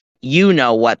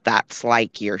know what that's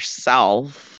like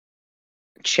yourself,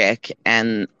 chick,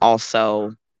 and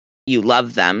also you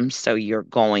love them, so you're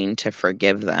going to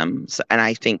forgive them. So, and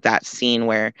I think that scene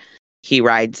where he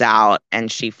rides out and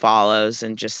she follows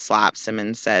and just slaps him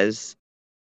and says,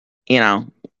 you know,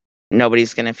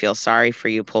 nobody's going to feel sorry for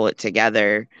you, pull it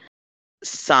together,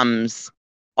 sums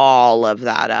all of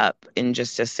that up in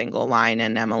just a single line,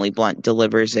 and Emily Blunt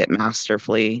delivers it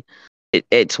masterfully.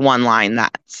 It's one line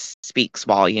that speaks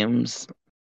volumes,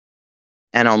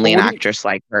 and only an actress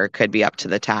like her could be up to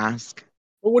the task.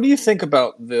 Well, what do you think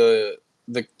about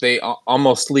they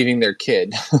almost leaving their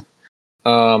kid?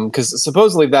 Because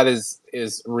supposedly that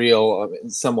is real,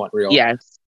 somewhat real.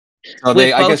 Yes. So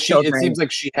I guess it seems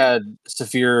like she had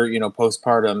severe, you know,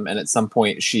 postpartum, and at some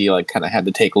point she like kind of had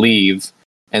to take leave,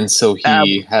 and so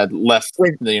he had left,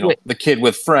 the kid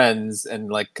with friends, and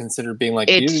like considered being like,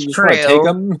 "You just want to take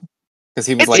him," because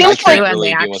he was like, "I can't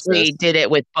really deal with this." They did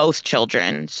it with both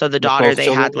children. So the daughter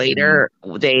they had later,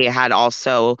 they had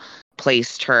also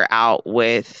placed her out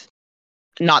with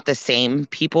not the same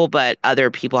people, but other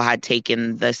people had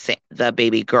taken the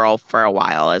baby girl for a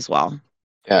while as well.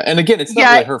 Yeah, and again, it's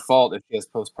not really her fault if she has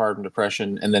postpartum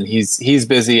depression, and then he's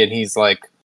busy, and he's like,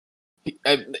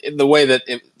 the way that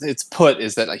it's put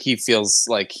is that he feels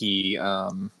like he's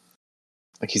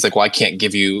like, well, I can't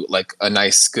give you like a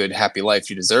nice, good, happy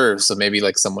life you deserve, so maybe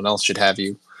like someone else should have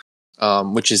you,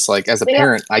 which is like, as a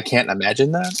parent, I can't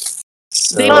imagine that.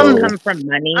 So, they both come from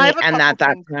money, and at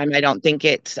that time, I don't think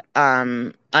it's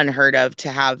unheard of to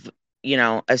have, you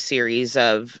know, a series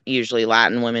of usually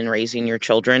Latin women raising your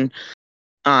children.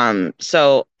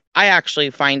 So I actually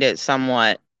find it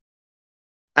somewhat,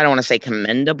 I don't want to say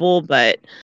commendable, but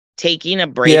taking a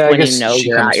break when you know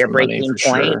you're at your breaking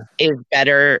point is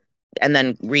better, and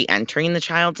then re-entering the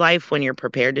child's life when you're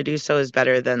prepared to do so is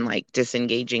better than like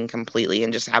disengaging completely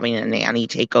and just having a nanny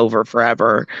take over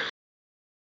forever.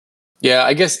 Yeah,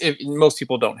 I guess if most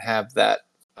people don't have that,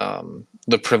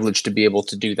 the privilege to be able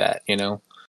to do that, you know,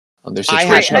 their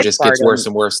situation just gets worse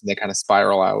and worse, and they kind of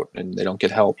spiral out, and they don't get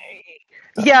help.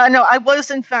 Yeah, no, I was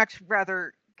in fact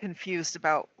rather confused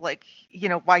about like, you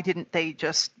know, why didn't they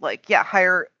just like,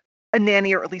 hire a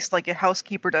nanny or at least like a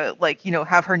housekeeper to like, you know,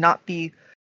 have her not be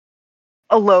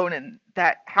alone in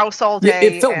that house all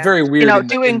day. It felt very weird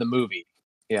in the movie.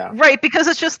 Yeah. Right, because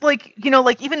it's just like,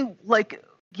 like even like,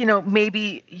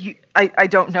 maybe I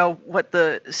don't know what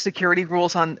the security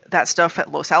rules on that stuff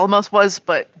at Los Alamos was,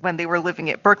 but when they were living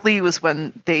at Berkeley was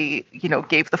when they,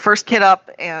 gave the first kid up,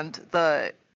 and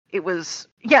it was,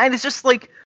 yeah, and it's just like,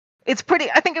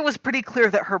 I think it was pretty clear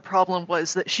that her problem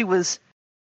was that she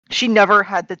never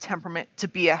had the temperament to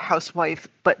be a housewife,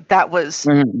 but that was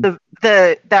Mhm.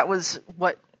 that was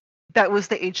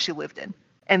the age she lived in,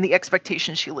 and the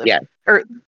expectation she lived, Yeah. or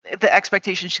the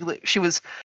expectation she was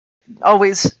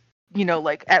always,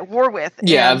 like at war with.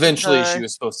 Yeah, And eventually she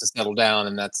was supposed to settle down,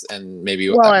 and maybe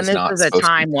Well, that and was this not was a supposed to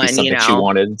time be when, something she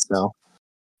wanted. So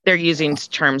they're using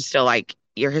terms still like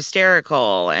you're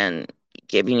hysterical and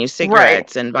giving you right,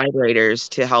 cigarettes and vibrators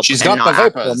to help, she's and got the not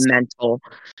actual vapors. mental.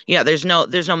 Yeah, there's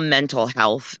no mental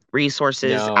health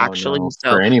resources No, actually. no,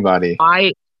 So for anybody.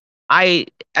 I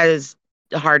as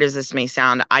hard as this may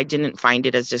sound, I didn't find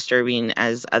it as disturbing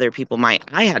as other people might.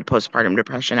 I had postpartum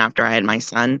depression after I had my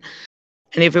son.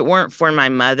 And if it weren't for my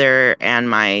mother and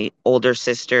my older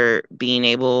sister being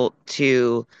able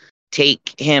to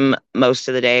take him most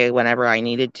of the day whenever I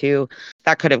needed to,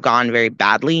 that could have gone very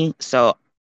badly. So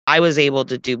I was able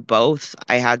to do both.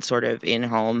 I had sort of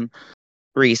in-home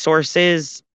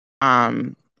resources,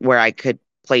 where I could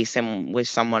place him with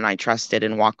someone I trusted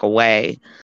and walk away,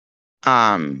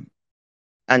 um,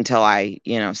 until I,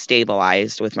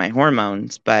 stabilized with my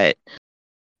hormones. But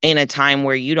in a time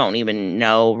where you don't even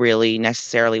know really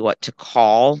necessarily what to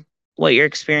call what you're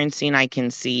experiencing, I can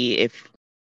see if,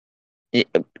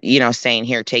 saying,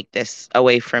 here, take this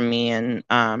away from me. And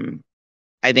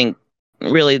I think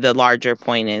really the larger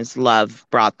point is love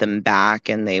brought them back,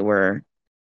 and they were,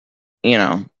 you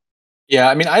know, Yeah,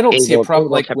 I mean, I don't see a problem.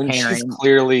 able Like to when she's parent.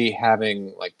 clearly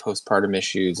having like postpartum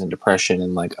issues and depression,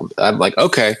 and like I'm like,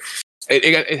 okay,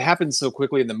 it happens so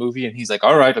quickly in the movie, and he's like,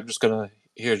 all right, I'm just gonna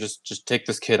here, just take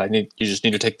this kid. You just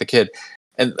need to take the kid,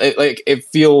 and it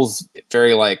feels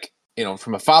very like,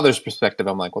 from a father's perspective,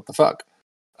 I'm like, what the fuck?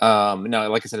 No,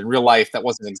 like I said, in real life, that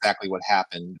wasn't exactly what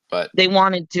happened, but They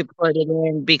wanted to put it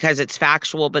in because it's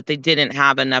factual, but they didn't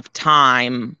have enough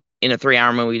time in a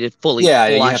 3-hour movie to fully yeah,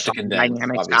 you have flush to all the condense,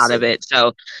 dynamics out of obviously. it.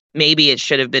 So maybe it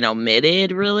should have been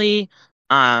omitted, really.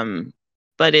 Um,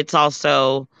 but it's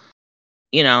also,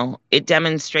 it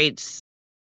demonstrates,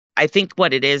 I think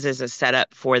what it is a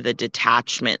setup for the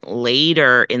detachment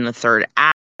later in the third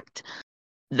act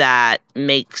that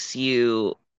makes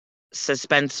you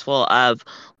suspenseful of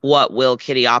what will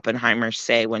Kitty Oppenheimer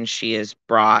say when she is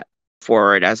brought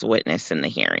forward as a witness in the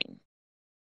hearing.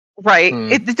 right.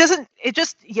 Hmm. It doesn't, it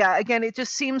just, yeah, again, it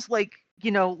just seems like,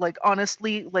 like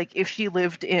honestly, like if she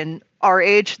lived in our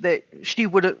age, that she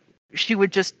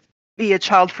would just be a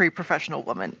child-free professional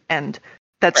woman, and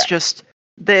that's Correct. just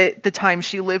the time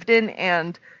she lived in.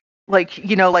 And like,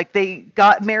 like they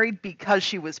got married because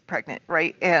she was pregnant,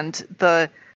 right? And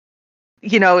it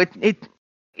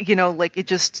like it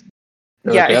just,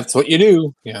 They're yeah, like, that's what you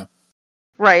do. Yeah.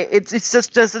 right. It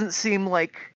just doesn't seem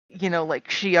like, like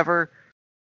she ever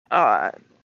uh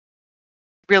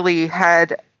really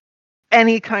had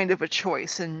any kind of a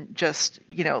choice, and just,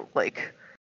 like,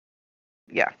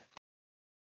 yeah.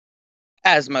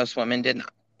 As most women did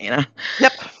not, you know.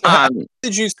 Yep. So how Um,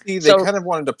 did you see they so kind of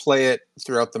wanted to play it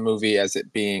throughout the movie as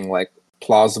it being like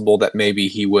plausible that maybe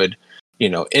he would,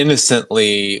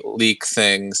 innocently leak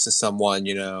things to someone,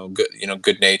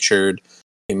 good natured.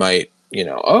 He might,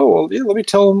 oh well, yeah, let me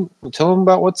tell him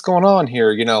about what's going on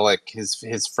here, like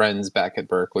his friends back at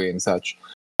Berkeley and such.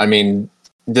 I mean,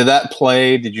 did that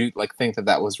play? Did you like think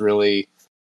that was really,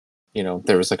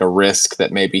 there was like a risk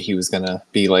that maybe he was gonna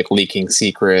be like leaking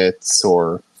secrets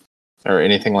or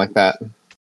anything like that?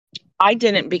 I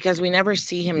didn't, because we never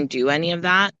see him do any of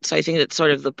that. So I think that's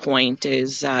sort of the point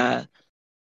is,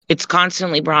 it's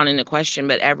constantly brought into question,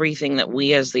 but everything that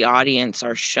we as the audience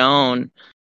are shown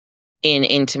in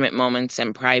intimate moments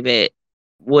and private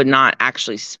would not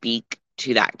actually speak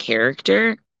to that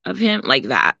character of him, like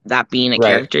that being a Right.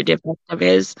 character defect of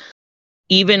his,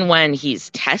 even when he's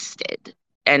tested.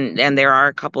 And there are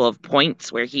a couple of points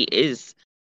where he is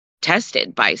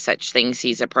tested by such things.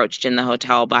 He's approached in the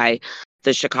hotel by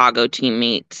the Chicago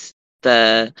teammates,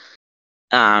 the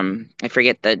I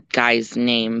forget the guy's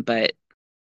name, but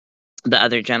the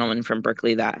other gentleman from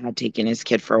Berkeley that had taken his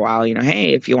kid for a while,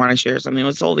 hey, if you want to share something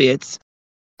with Soviets,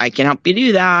 I can help you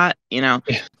do that.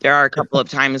 There are a couple of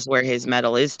times where his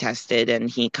metal is tested and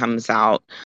he comes out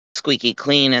squeaky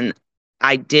clean. And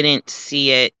I didn't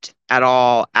see it at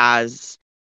all as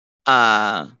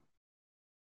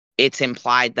it's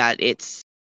implied that it's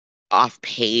off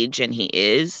page, and he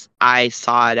is. I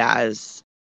saw it as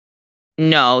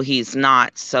No, he's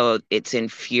not. So it's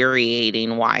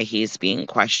infuriating why he's being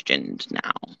questioned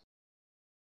now.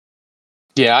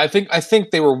 Yeah, I think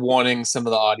they were wanting some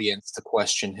of the audience to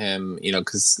question him,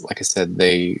 because like I said,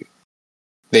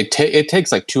 it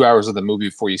takes like 2 hours of the movie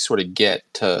before you sort of get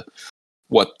to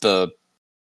what the,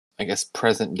 I guess,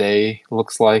 present day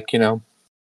looks like, Well,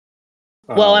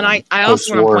 and I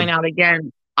also want to post-war. point out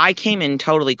again, I came in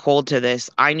totally cold to this.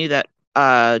 I knew that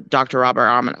Dr. Robert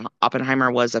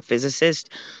Oppenheimer was a physicist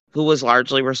who was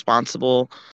largely responsible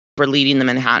for leading the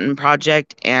Manhattan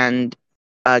Project and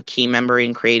a key member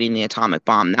in creating the atomic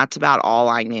bomb. That's about all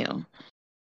I knew.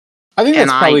 I think And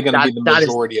that's probably going to be the that is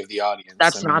majority of the audience.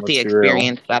 that's I mean, not the let's be real.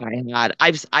 experience that I had.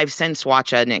 I've since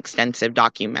watched an extensive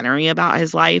documentary about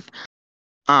his life.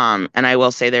 And I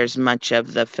will say there's much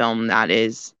of the film that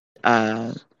is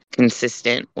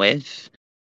consistent with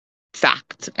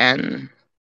fact and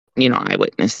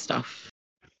eyewitness stuff.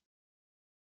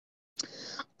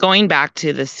 Going back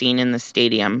to the scene in the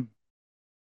stadium,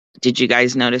 did you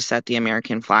guys notice that the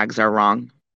American flags are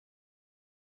wrong?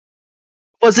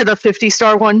 Was it a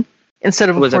 50-star one instead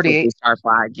of It a was a 48? 50-star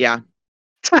flag, yeah.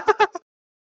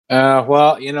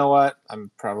 Well, you know what?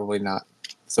 I'm probably not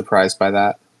surprised by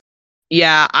that.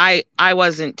 Yeah, I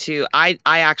wasn't too. I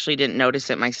actually didn't notice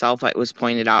it myself. It was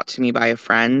pointed out to me by a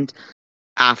friend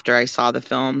after I saw the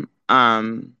film.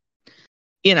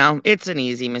 It's an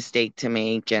easy mistake to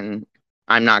make, and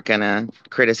I'm not gonna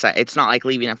criticize. It's not like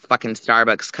leaving a fucking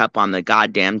Starbucks cup on the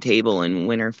goddamn table in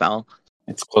Winterfell.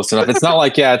 It's close enough. It's not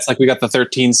like, it's like we got the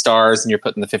 13 stars and you're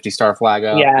putting the 50-star flag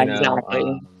up. Yeah,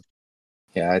 exactly.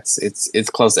 Yeah, it's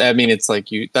close. I mean, it's like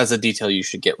that's a detail you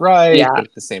should get right, Yeah. but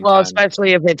at the same Well, time,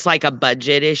 especially if it's like a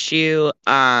budget issue,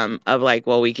 of like,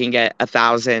 well, we can get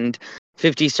 1,000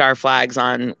 50-star flags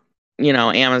on,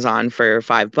 Amazon for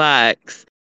 $5.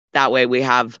 That way we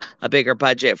have a bigger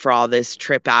budget for all this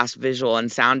trip ass visual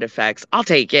and sound effects. I'll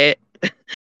take it.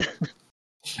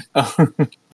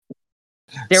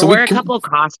 There were a couple of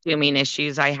costuming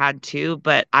issues I had too,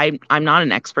 but I'm not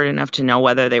an expert enough to know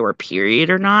whether they were period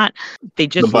or not. They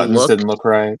just the buttons didn't look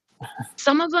right.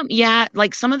 Some of them, yeah,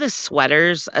 like some of the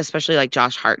sweaters, especially like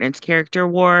Josh Hartnett's character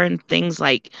wore and things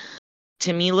like,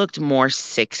 to me looked more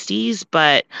 60s,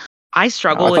 but I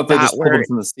struggle I with thought they that just pulled where him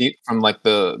from the seat from like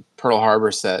the Pearl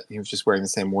Harbor set. He was just wearing the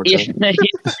same wardrobe.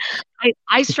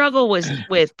 I struggle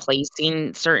with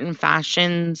placing certain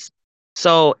fashions.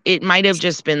 So it might have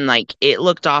just been like it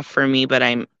looked off for me, but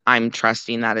I'm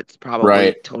trusting that it's probably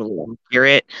Right. totally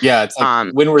accurate. Yeah, it's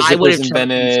like when were I would zippers have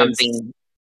chosen invented? something.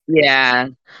 Yeah,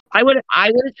 I would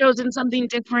have chosen something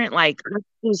different, like let's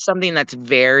do something that's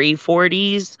very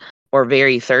 40s or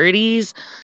very 30s,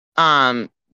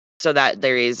 so that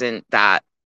there isn't that.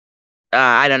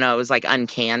 I don't know. It was like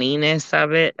uncanniness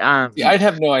of it. Yeah, I'd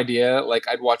have no idea. Like,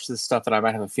 I'd watch this stuff and I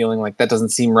might have a feeling like that doesn't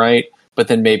seem right. But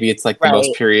then maybe it's like the most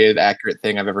Right. period accurate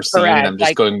thing I've ever seen, and Correct. I'm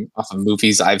just going off of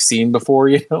movies I've seen before,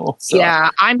 So Yeah,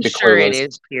 I'm get sure it clueless.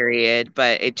 is period,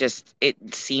 but it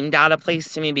seemed out of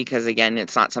place to me because again,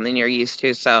 it's not something you're used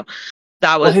to. So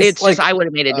that was it's just I would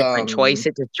have made a different choice.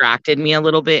 It distracted me a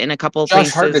little bit in a couple of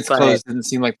Josh places, Hartnett's but clothes didn't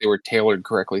seem like they were tailored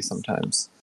correctly sometimes.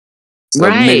 So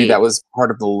maybe that was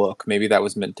part of the look. Maybe that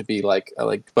was meant to be like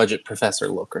a budget professor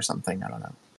look or something. I don't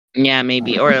know. Yeah,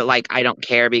 maybe. Or like I don't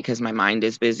care because my mind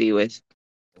is busy with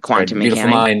quantum Beautiful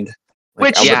mechanics. mind.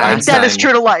 Like Which Albert Einstein. that is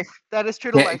true to life. That is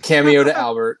true to life. Cameo to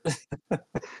Albert.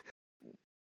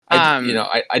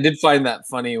 I did find that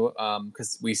funny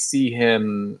because we see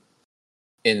him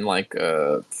in like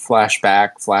a flash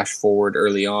forward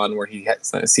early on where he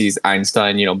sees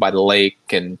Einstein, by the lake,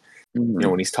 and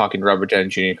when he's talking to Robert Downey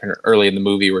Jr. kind of early in the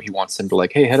movie where he wants him to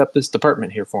like, hey, head up this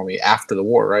department here for me after the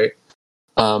war, right?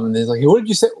 And he's like, hey, what did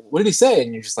you say? What did he say?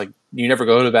 And you're just like, you never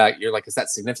go to back. You're like, is that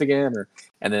significant?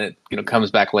 And then it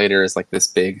comes back later as like this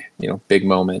big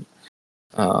moment.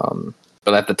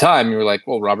 But at the time you were like,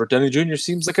 well, Robert Downey Jr.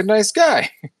 seems like a nice guy.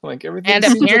 Like everything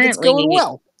seems like it's going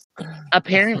well.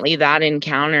 Apparently that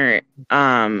encounter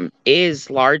is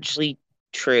largely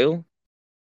true.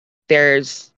 There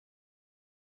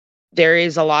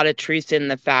is a lot of truth in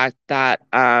the fact that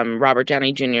Robert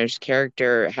Downey Jr.'s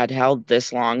character had held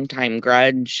this long time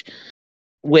grudge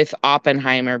with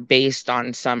Oppenheimer based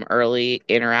on some early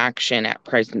interaction at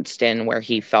Princeton where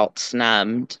he felt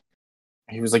snubbed.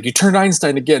 He was like, you turned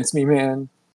Einstein against me, man.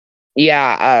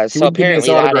 Yeah, so apparently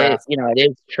that is, it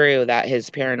is true that his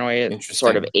paranoia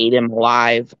sort of ate him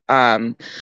alive.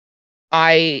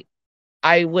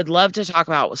 I would love to talk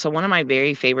about, so one of my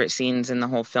very favorite scenes in the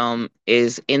whole film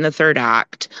is in the third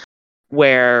act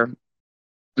where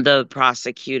the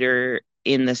prosecutor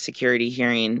in the security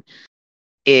hearing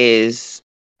is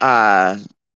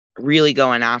really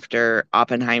going after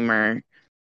Oppenheimer.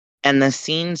 And the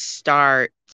scene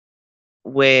starts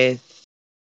with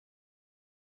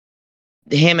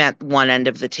him at one end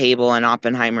of the table and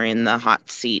Oppenheimer in the hot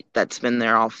seat that's been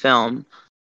there all film.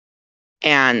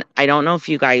 And I don't know if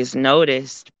you guys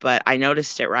noticed, but I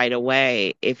noticed it right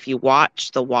away. If you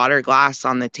watch the water glass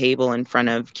on the table in front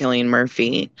of Cillian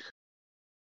Murphy,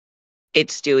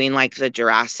 it's doing like the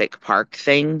Jurassic Park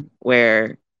thing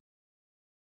where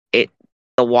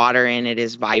the water in it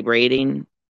is vibrating.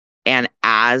 And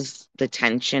as the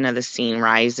tension of the scene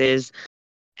rises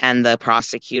and the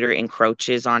prosecutor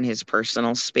encroaches on his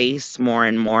personal space more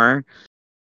and more,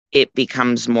 it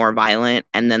becomes more violent,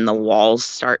 and then the walls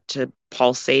start to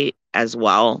pulsate as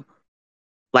well.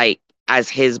 Like, as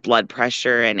his blood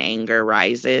pressure and anger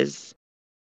rises,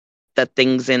 the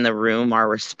things in the room are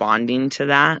responding to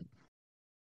that.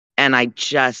 And I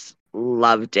just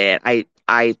loved it.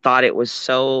 I thought it was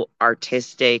so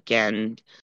artistic and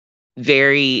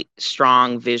very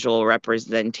strong visual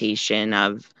representation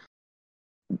of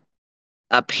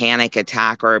a panic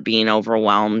attack or being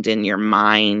overwhelmed in your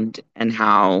mind, and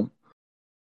how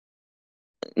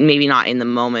maybe not in the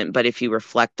moment, but if you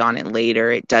reflect on it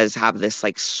later, it does have this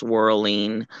like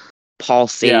swirling,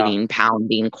 pulsating,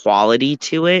 pounding quality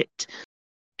to it.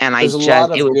 And There's a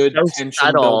lot it of was good so tension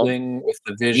subtle. building with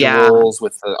the Yeah, visuals,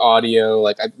 with the audio.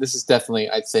 Like, this is definitely,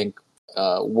 I think,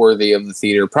 worthy of the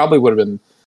theater. Probably would have been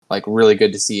like really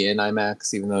good to see in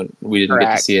IMAX, even though we didn't get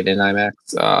to correct. see it in IMAX.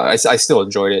 I still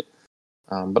enjoyed it,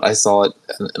 but I saw it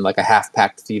in like a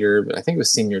half-packed theater. But I think it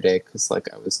was senior day because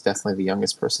like I was definitely the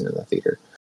youngest person in the theater.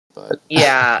 But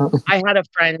Yeah, I had a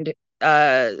friend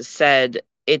said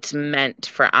it's meant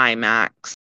for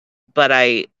IMAX, but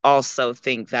I also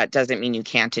think that doesn't mean you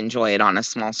can't enjoy it on a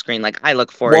small screen. Like, I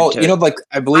look forward well, you to. know, like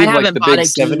I I believe like haven't the bought big a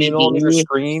 70 millimeter DVD.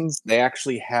 screens, they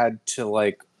actually had to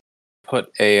like put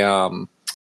a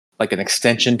like an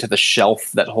extension to the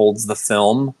shelf that holds the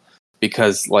film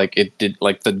because like it did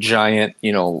like the giant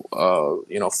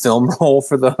film roll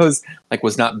for those like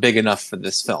was not big enough for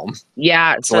this film,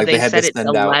 Yeah, so so like they they had to said it's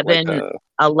send out like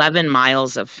 11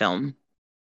 miles of film,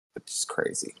 which is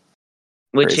crazy,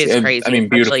 which is and, I crazy, mean,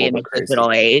 especially beautiful in a but crazy.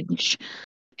 digital age.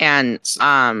 And So,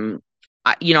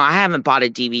 I haven't bought a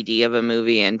DVD of a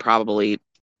movie in probably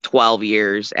 12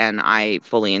 years, and I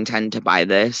fully intend to buy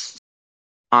this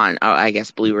on, I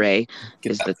guess Blu-ray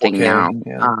get is the that thing 4K, now.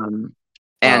 yeah.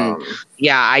 And um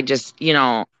yeah, I just,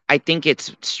 I think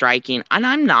it's striking. And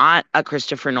I'm not a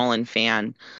Christopher Nolan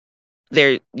fan.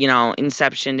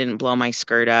 Inception didn't blow my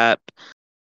skirt up.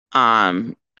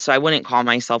 So I wouldn't call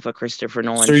myself a Christopher so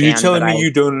Nolan are you fan, but telling me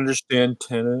you don't understand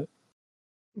Tenet?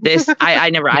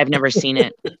 I've never seen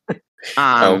it.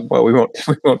 Oh well, we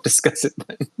won't discuss it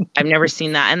then. I've never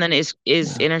seen that. And then is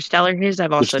Interstellar his?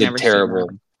 I've Which also did never seen that. terrible.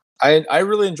 I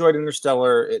really enjoyed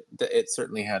Interstellar. It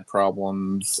certainly had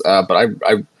problems, but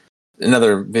I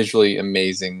another visually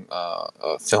amazing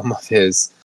film of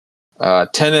his.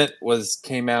 Tenet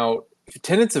came out.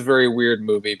 Tenet's a very weird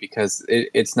movie because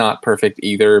it's not perfect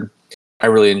either. I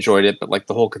really enjoyed it, but like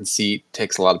the whole conceit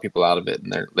takes a lot of people out of it,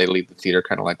 and they leave the theater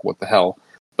kind of like, what the hell.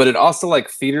 But it also, like,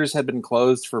 theaters had been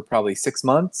closed for probably 6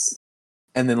 months,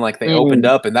 and then like they opened Mm.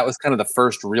 up, and that was kind of the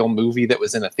first real movie that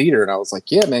was in a theater, and I was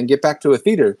like, yeah, man, get back to a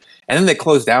theater. And then they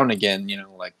closed down again,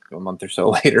 like a month or so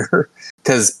later,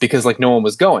 because like no one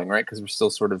was going, right? Because we're still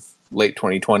sort of late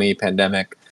 2020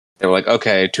 pandemic. They were like,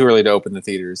 okay, too early to open the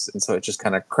theaters, and so it just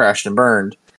kind of crashed and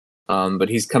burned. But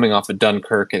he's coming off of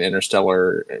Dunkirk and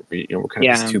Interstellar, were kind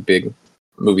of his Yeah. two big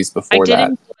movies I before did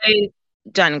that. enjoy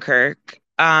Dunkirk.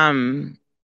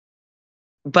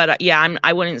 But yeah,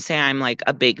 I wouldn't say I'm like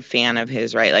a big fan of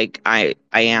his, right? Like I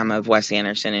am of Wes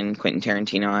Anderson and Quentin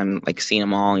Tarantino. I'm like seen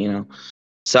them all.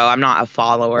 So I'm not a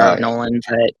follower Oh of yeah, Nolan,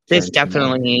 but this Tarantino.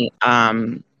 definitely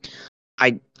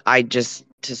I just,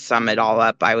 to sum it all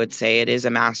up, I would say it is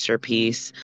a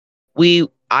masterpiece.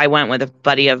 I went with a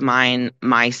buddy of mine,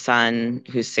 my son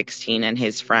who's 16, and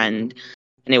his friend,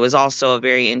 and it was also a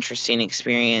very interesting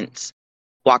experience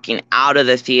walking out of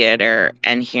the theater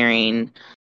and hearing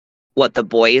what the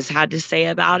boys had to say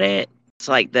about it. It's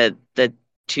like the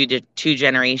two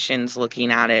generations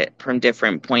looking at it from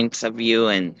different points of view.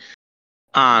 And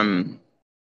um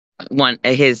one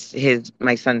his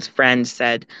my son's friend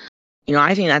said,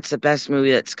 I think that's the best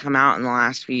movie that's come out in the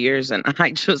last few years. And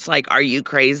I just like, are you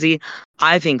crazy?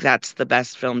 I think that's the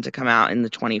best film to come out in the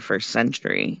 21st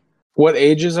century. What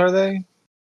ages are they?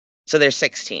 So they're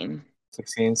 16.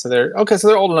 16. So they're okay. So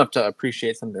they're old enough to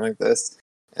appreciate something like this,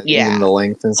 and even Yeah. the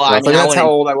length and Well, I stuff. mean, And I that's how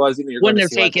old I was. You're going wouldn't to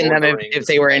have see like taken Lord of them the if Rings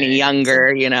they and were any things.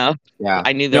 younger, Yeah.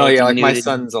 I knew there No, was yeah. Like my nudity.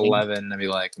 son's 11. I'd be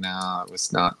like, no, it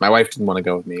was not. My wife didn't want to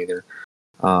go with me either.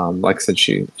 Like I said,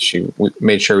 she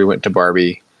made sure we went to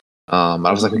Barbie. I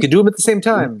was like, we could do them at the same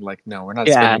time. Like, no, we're not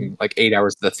Yeah. spending like 8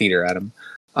 hours at the theater at them.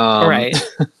 Right.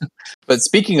 But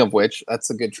speaking of which, that's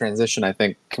a good transition, I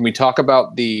think. Can we talk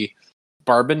about the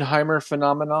Barbenheimer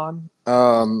phenomenon?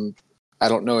 I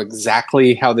don't know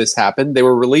exactly how this happened. They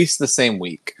were released the same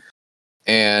week.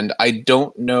 And I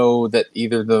don't know that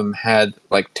either of them had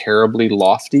like terribly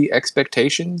lofty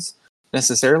expectations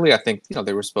necessarily. I think,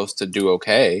 they were supposed to do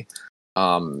okay.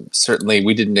 Certainly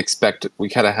we didn't expect, we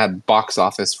kind of had box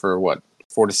office for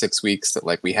 4 to 6 weeks that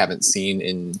like we haven't seen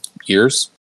in years,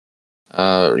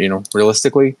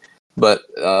 realistically. But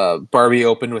Barbie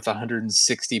opened with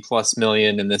 160 plus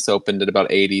million, and this opened at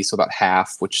about 80, so about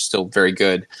half, which is still very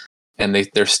good. And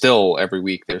they're still every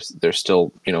week they're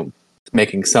still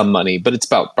making some money, but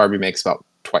Barbie makes about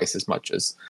twice as much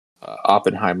as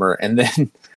Oppenheimer. And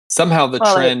then somehow the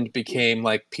trend became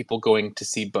like people going to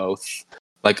see both.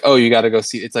 Like, oh, you got to go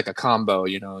see. It's like a combo,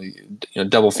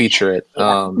 double feature it.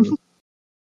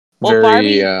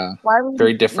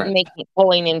 Very different.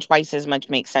 Pulling in twice as much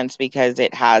makes sense because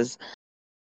it has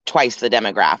twice the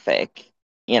demographic.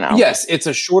 Yes, it's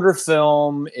a shorter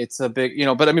film. It's a big,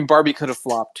 but I mean, Barbie could have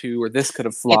flopped too, or this could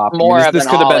have flopped. It's more of this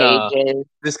an could have all been ages.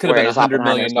 This could have been $100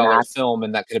 million film,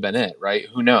 and that could have been it, right?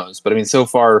 Who knows? But I mean, so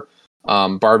far,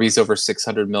 Barbie's over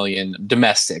 600 million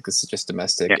domestic. This is just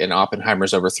domestic, and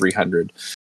Oppenheimer's over 300.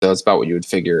 So that's about what you would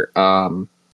figure.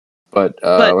 But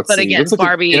let's see. Again,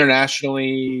 Barbie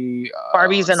internationally,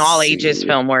 Barbie's an all ages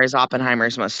film, whereas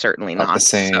Oppenheimer's most certainly not the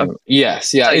same. So.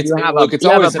 Yes, yeah. So it's you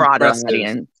always have a broader impressive.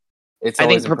 audience. It's I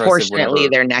think impressive proportionately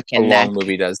they're neck and neck. A neck. long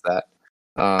movie does that.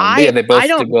 They both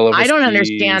did well overseas. I don't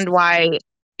understand understand why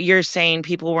you're saying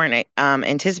people weren't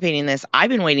anticipating this. I've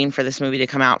been waiting for this movie to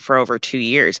come out for over 2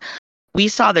 years. We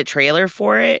saw the trailer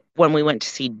for it when we went to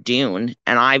see Dune,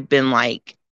 and I've been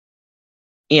like,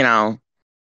 Well,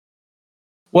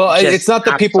 it's not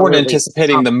that people weren't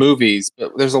anticipating the movies,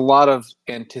 but there's a lot of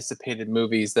anticipated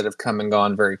movies that have come and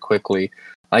gone very quickly.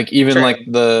 Like even like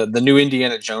the new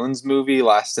Indiana Jones movie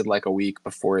lasted like a week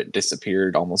before it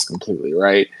disappeared almost completely,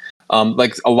 right?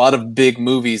 Like a lot of big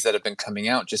movies that have been coming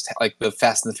out, just like the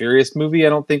Fast and the Furious movie, I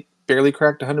don't think barely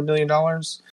cracked $100 million.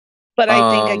 But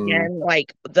I think again,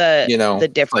 like the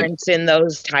difference in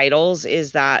those titles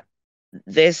is that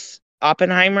this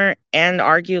Oppenheimer and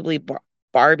arguably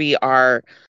Barbie are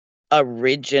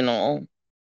original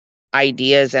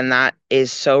ideas, and that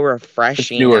is so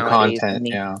refreshing. It's newer nowadays. content,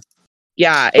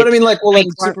 but I mean, like,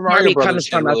 Super Mario Brothers comes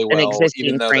from really an well, existing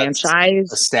even though franchise,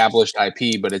 that's established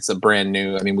IP, but it's a brand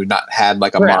new. I mean, we've not had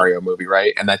like a Mario movie,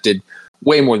 right? And that did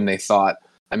way more than they thought.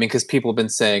 I mean, because people have been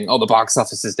saying, "Oh, the box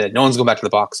office is dead. No one's going back to the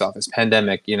box office.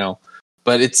 Pandemic,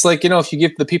 But it's like if you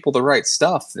give the people the right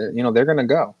stuff, they're going to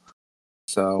go.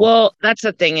 So well, that's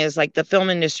the thing is like the film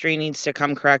industry needs to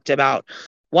come correct about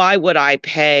why would I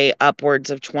pay upwards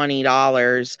of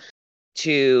 $20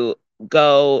 to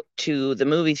go to the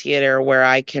movie theater where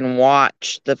I can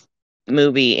watch the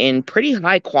movie in pretty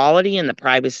high quality in the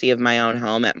privacy of my own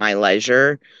home at my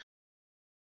leisure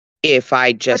if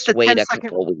I just wait a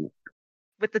couple weeks.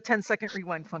 With the 10-second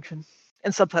rewind function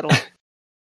and subtitles.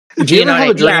 Do you ever have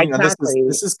a dream? Yeah, exactly.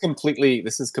 This is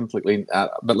completely.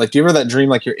 But like, do you ever that dream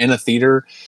like you're in a theater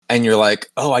and you're like,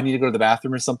 oh, I need to go to the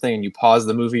bathroom or something, and you pause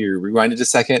the movie or rewind it a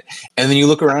second, and then you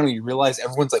look around and you realize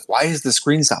everyone's like, why is the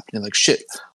screen stopped? And you're like, shit,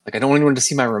 like I don't want anyone to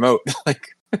see my remote. Like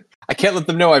I can't let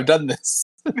them know I've done this.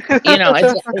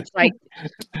 It's like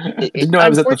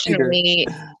unfortunately,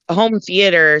 home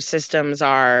theater systems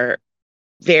are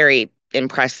very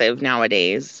impressive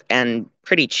nowadays and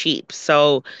pretty cheap.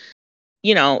 So,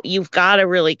 you've got to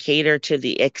really cater to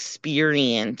the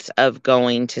experience of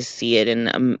going to see it in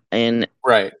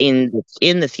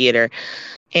the theater.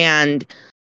 And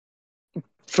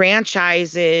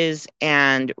franchises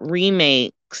and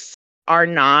remakes are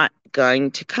not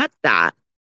going to cut that.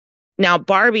 Now,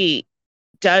 Barbie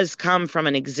does come from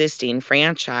an existing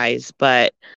franchise,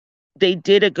 but they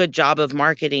did a good job of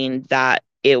marketing that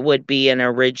it would be an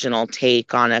original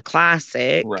take on a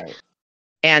classic. Right.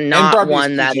 And not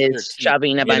one that is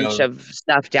shoving a bunch of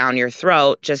stuff down your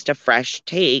throat, just a fresh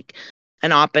take.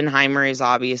 And Oppenheimer is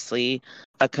obviously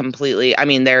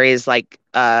there is like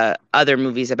other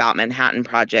movies about Manhattan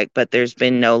Project, but there's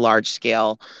been no large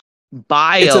scale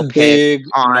biopic it's a big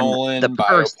on Nolan the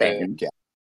person. Biopic.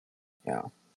 Yeah.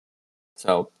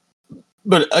 So,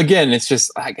 but again, it's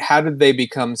just like, how did they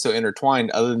become so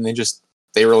intertwined other than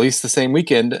they released the same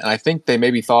weekend? And I think they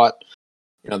maybe thought,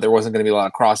 there wasn't going to be a lot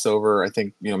of crossover. I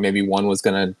think, maybe one was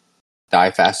going to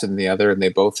die faster than the other, and they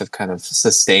both have kind of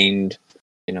sustained,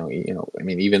 I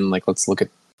mean, even like, let's look at,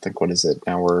 what is it?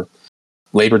 Now we're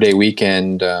Labor Day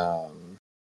weekend.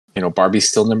 Barbie's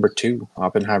still number 2,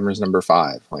 Oppenheimer's number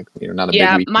 5. Like, not a big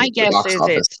Yeah, weekend my at the guess box is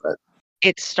office, but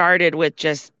it started with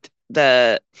just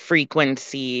the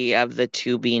frequency of the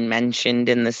two being mentioned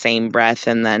in the same breath,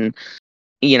 and then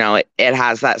it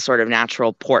has that sort of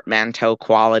natural portmanteau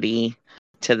quality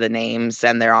to the names,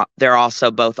 and they're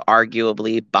also both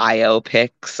arguably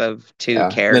biopics of two yeah.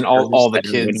 And then characters all the that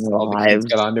are in kids, real all the kids lives.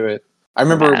 got onto it. I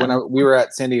remember Yeah. when we were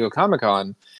at San Diego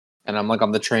Comic-Con, and I'm like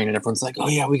on the train, and everyone's like, "Oh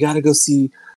yeah, we got to go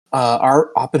see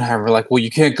our Oppenheimer." Like, well, you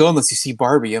can't go unless you see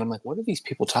Barbie, and I'm like, "What are these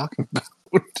people talking about?"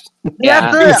 Yeah,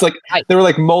 It was like there were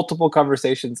like multiple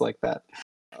conversations like that.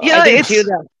 yeah, I think too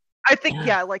that I think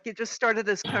like it just started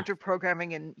as counter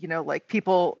programming, and like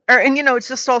people, and it's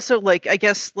just also like I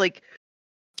guess like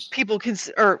people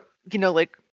or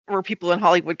like or people in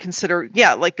Hollywood consider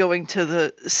like going to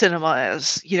the cinema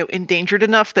as endangered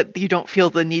enough that you don't feel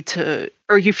the need to,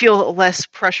 or you feel less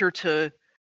pressure to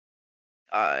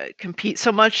compete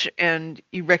so much, and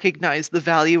you recognize the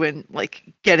value in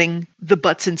like getting the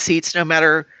butts in seats no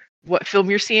matter what film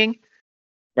you're seeing.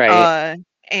 right.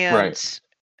 And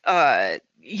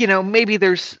maybe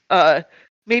there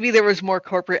was more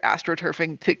corporate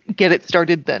astroturfing to get it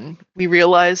started than we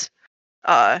realize,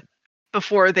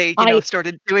 before they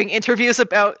started doing interviews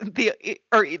about the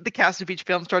cast of each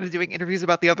film started doing interviews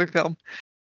about the other film.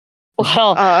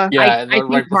 Well, Yeah, I right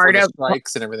think before the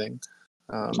strikes and everything.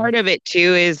 part of it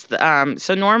too is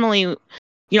so normally,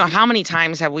 how many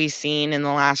times have we seen in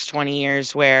the last 20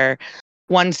 years where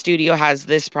one studio has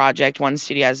this project, one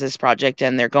studio has this project,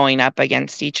 and they're going up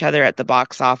against each other at the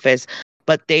box office,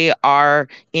 but they are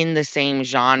in the same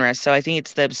genre. So I think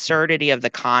it's the absurdity of the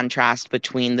contrast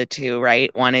between the two,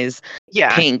 right? One is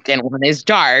pink and one is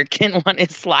dark, and one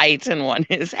is light and one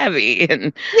is heavy.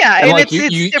 And like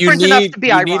it's different enough to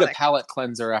be ironic. You need a palate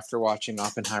cleanser after watching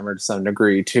Oppenheimer to some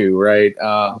degree too, right?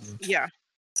 Yeah.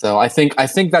 So I think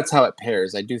that's how it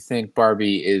pairs. I do think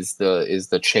Barbie is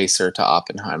the chaser to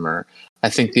Oppenheimer. I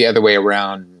think the other way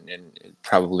around, and it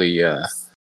probably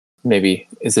maybe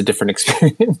is a different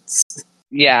experience.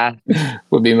 Yeah,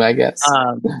 would be my guess.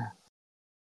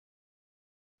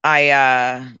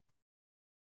 I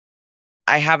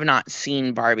have not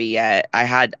seen Barbie yet. I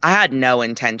had no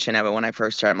intention of it when I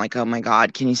first started. I'm like, oh my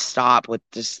God, can you stop with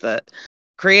just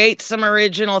create some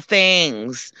original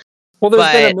things? Well,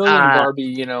 there's been a million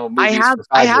Barbie, movies for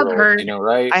 5-year-olds,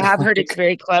 right? I have heard it's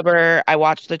very clever. I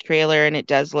watched the trailer and it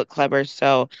does look clever,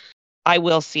 so I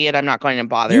will see it. I'm not going to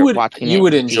bother watching it. You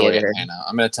would in enjoy theater. it, Hannah.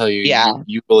 I'm going to tell you, yeah.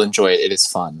 you will enjoy it. It is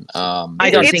fun.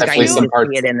 I don't think I need to see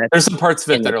it in the there's some parts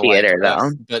of it that are theater, like, though.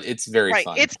 but it's very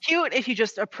fun. It's cute if you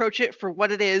just approach it for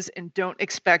what it is and don't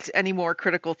expect any more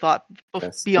critical thought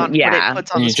beyond what it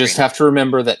puts on and the you screen. just have to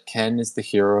remember that Ken is the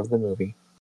hero of the movie.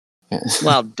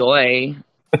 Well, doy.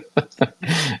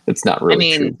 It's not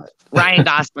really true. Ryan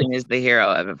Gosling is the hero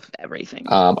of everything.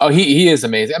 He is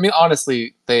amazing. I mean,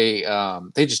 honestly, they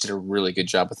just did a really good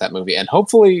job with that movie, and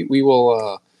hopefully we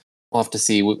will. We'll have to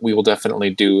see. We will definitely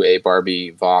do a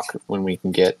Barbie VoK when we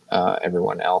can get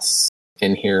everyone else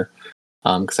in here,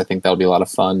 because I think that'll be a lot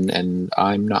of fun, and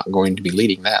I'm not going to be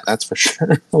leading that. That's for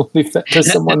sure. I'll leave that to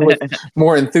someone with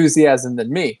more enthusiasm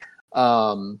than me.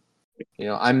 I'm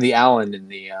the Alan in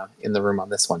the room on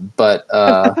this one, but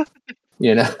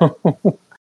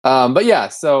but yeah.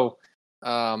 So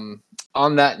on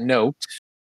that note,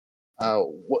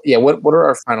 what are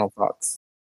our final thoughts?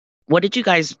 What did you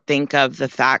guys think of the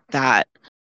fact that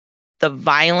the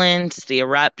violence, the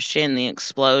eruption, the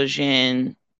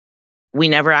explosion, we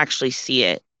never actually see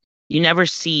it? You never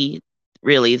see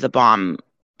really the bomb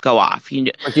go off.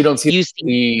 You don't see you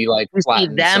see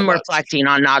them so reflecting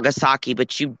on Nagasaki,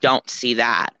 but you don't see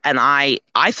that. And I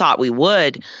thought we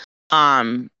would.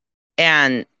 And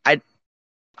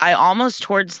I almost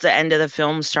towards the end of the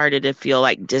film started to feel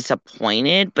like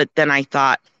disappointed, but then I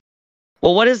thought,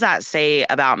 well, what does that say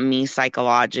about me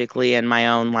psychologically and my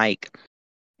own like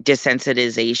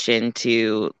desensitization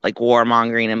to like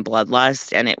warmongering and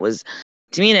bloodlust? And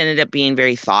to me, it ended up being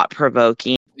very thought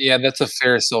provoking. Yeah, that's a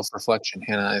fair self-reflection,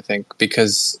 Hannah, I think,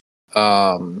 because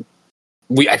I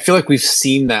feel like we've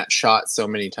seen that shot so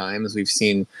many times. We've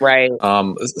seen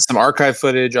some archive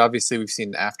footage. Obviously, we've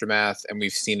seen the aftermath, and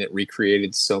we've seen it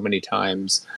recreated so many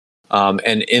times.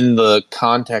 And in the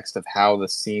context of how the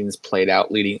scenes played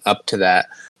out leading up to that,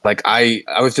 like I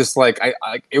was just like,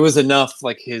 it was enough.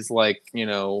 Like his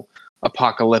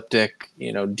apocalyptic,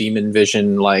 demon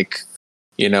vision. Like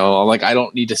I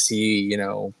don't need to see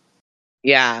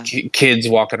kids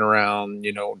walking around,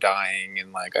 dying,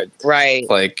 and like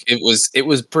it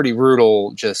was pretty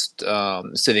brutal. Just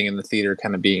sitting in the theater,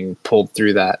 kind of being pulled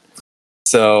through that.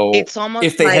 So It's almost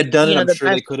if they like, had done it, you know, I'm the sure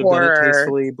they best could have done it horror,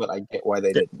 tastefully, but I get why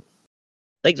they didn't.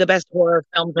 like the best horror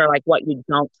films are like what you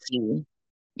don't see.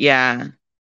 Yeah.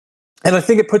 And I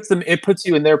think it puts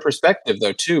you in their perspective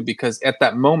though too, because at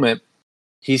that moment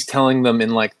he's telling them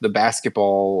in like the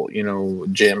basketball,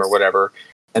 gym or whatever,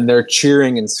 and they're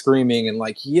cheering and screaming and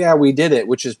like, yeah, we did it,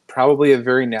 which is probably a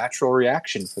very natural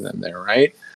reaction for them there,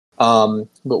 right?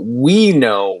 But we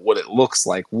know what it looks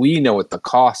like. We know what the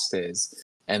cost is.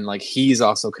 And like he's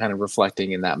also kind of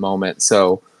reflecting in that moment.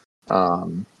 So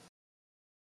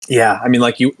yeah, I mean,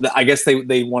 like I guess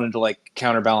they wanted to like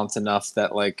counterbalance enough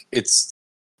that like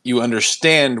you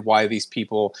understand why these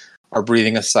people are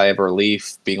breathing a sigh of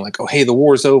relief, being like, "Oh, hey, the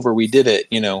war's over, we did it,"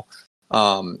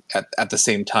 at the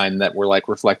same time that we're like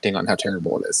reflecting on how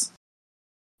terrible it is.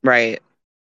 Right.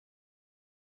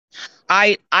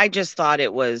 I just thought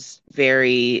it was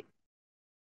very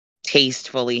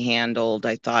tastefully handled.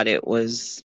 I thought it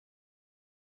was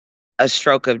a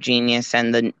stroke of genius,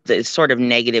 and the sort of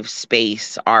negative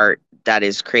space art that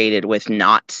is created with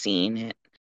not seeing it.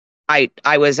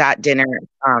 I was at dinner.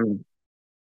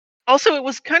 Also, it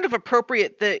was kind of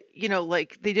appropriate that,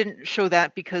 like they didn't show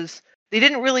that because they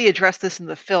didn't really address this in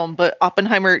the film, but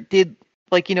Oppenheimer did,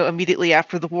 like, immediately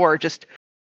after the war, just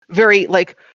very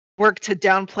like work to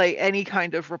downplay any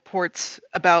kind of reports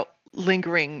about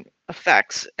lingering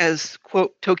effects as,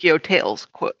 quote, Tokyo Tales,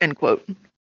 quote, end quote.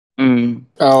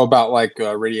 Oh, about like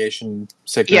radiation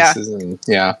sicknesses and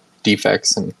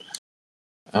defects and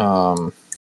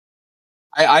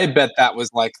I bet that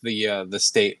was like the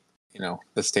state,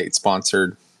 the state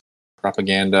sponsored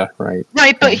propaganda, right?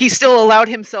 Right, but he still allowed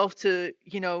himself to,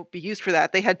 be used for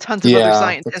that. They had tons of other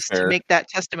scientists to make that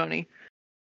testimony.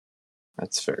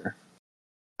 That's fair.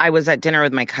 I was at dinner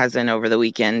with my cousin over the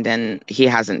weekend, and he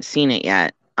hasn't seen it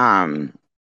yet.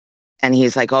 And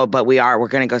he's like, "Oh, but we're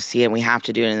going to go see it. And we have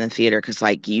to do it in the theater because,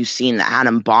 like, you've seen the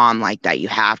atom bomb like that. You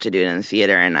have to do it in the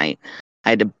theater." And I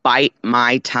had to bite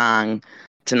my tongue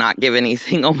to not give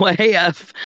anything away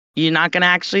of, you're not going to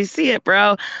actually see it,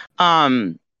 bro.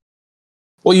 Well,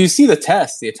 you see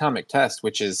the atomic test,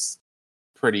 which is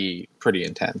pretty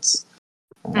intense.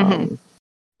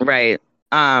 Right.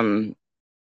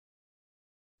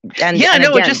 And it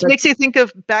again, just makes you think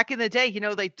of back in the day,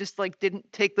 they just like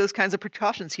didn't take those kinds of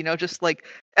precautions, just like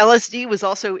LSD was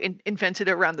also invented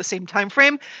around the same time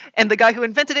frame, and the guy who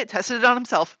invented it tested it on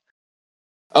himself.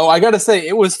 Oh, I gotta say,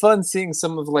 it was fun seeing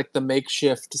some of like the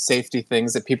makeshift safety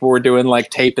things that people were doing, like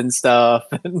tape and stuff.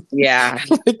 Yeah.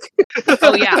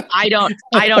 Oh yeah, I don't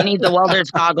need the welder's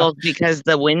goggles because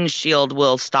the windshield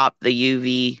will stop the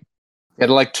UV. Yeah,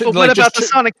 what about the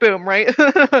sonic boom, right?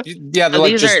 Yeah, they're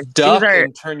like just duck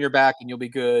and turn your back and you'll be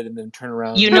good, and then turn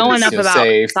around. You know enough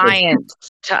about science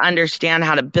to understand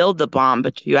how to build the bomb,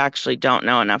 but you actually don't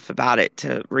know enough about it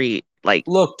to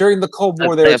look, during the Cold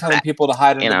War, they were telling people to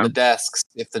hide under the desks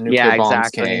if the nuclear bombs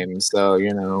came. So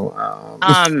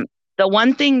the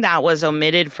one thing that was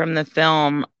omitted from the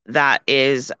film that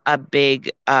is a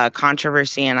big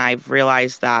controversy, and I've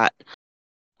realized that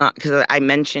because I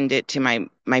mentioned it to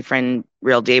my friend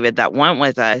Real David that went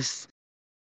with us.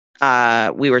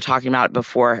 We were talking about it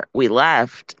before we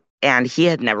left, and he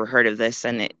had never heard of this,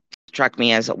 and it struck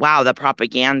me as, wow, the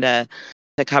propaganda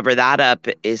to cover that up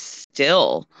is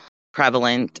still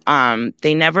prevalent.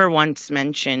 They never once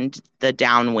mentioned the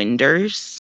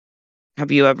downwinders.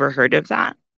 Have you ever heard of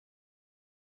that?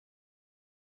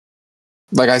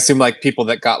 Like, I assume like people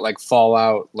that got like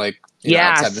fallout, like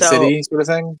outside the city sort of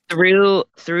thing. Through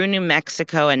New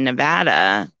Mexico and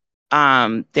Nevada,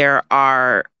 there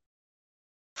are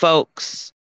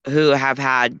folks who have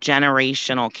had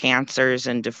generational cancers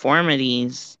and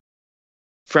deformities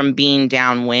from being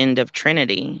downwind of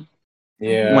Trinity.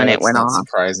 Yeah, when it went not off.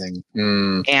 Surprising.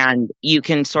 And you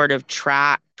can sort of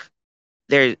track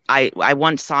there. I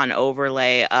once saw an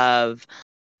overlay of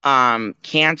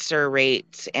cancer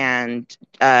rates and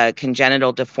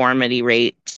congenital deformity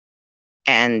rates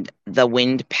and the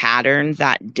wind pattern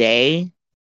that day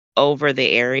over the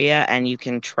area, and you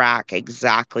can track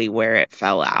exactly where it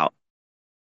fell out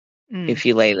if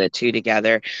you lay the two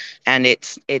together. And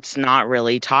it's not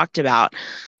really talked about.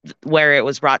 Where it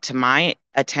was brought to my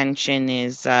attention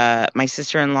is my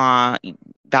sister-in-law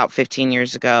about 15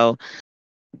 years ago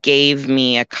gave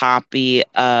me a copy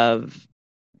of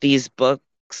these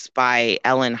books by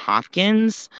Ellen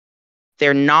Hopkins.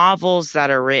 They're novels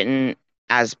that are written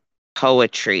as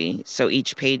poetry, so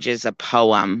each page is a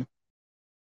poem.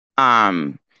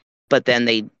 But then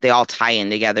they all tie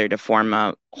in together to form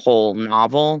a whole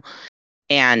novel.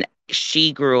 And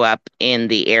she grew up in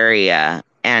the area,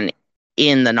 and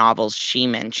in the novels she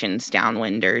mentions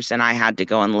downwinders, and I had to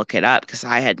go and look it up because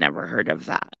I had never heard of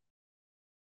that.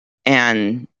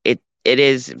 And it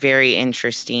is very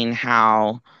interesting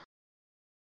how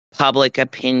public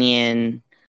opinion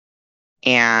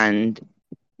and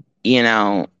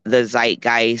the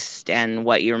zeitgeist and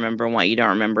what you remember and what you don't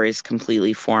remember is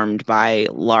completely formed by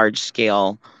large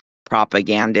scale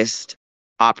propagandist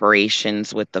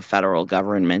operations with the federal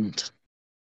government.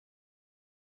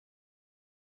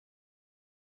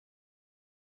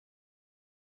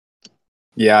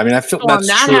 Yeah, I mean, I feel So on that's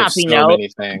that true of happy so note, many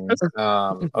things.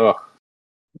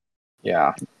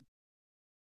 Yeah.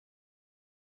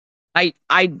 I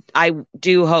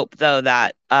do hope though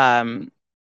that my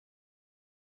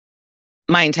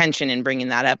intention in bringing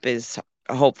that up is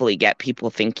hopefully get people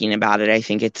thinking about it. I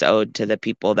think it's owed to the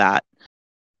people that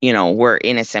were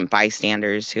innocent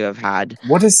bystanders who have had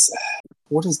What is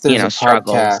there's a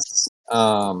struggles. podcast.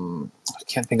 I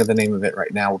can't think of the name of it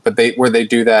right now, but where they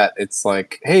do that. It's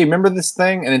like, hey, remember this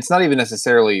thing? And it's not even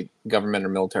necessarily government or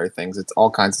military things. It's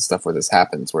all kinds of stuff where this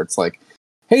happens, where it's like,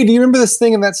 hey, do you remember this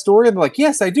thing in that story? And they're like,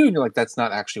 yes, I do. And you're like, that's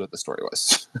not actually what the story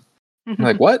was. You're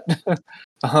like, what? Yeah.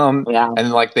 And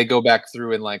then like they go back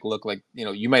through and like look like,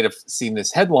 you might have seen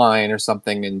this headline or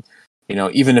something, and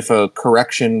even if a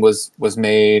correction was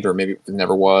made, or maybe it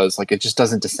never was, like it just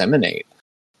doesn't disseminate.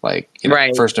 Like,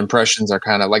 Right. first impressions are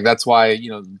kind of like, that's why,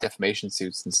 defamation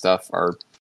suits and stuff are,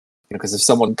 because if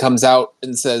someone comes out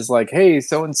and says like, hey,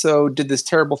 so-and-so did this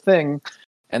terrible thing,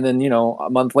 and then, a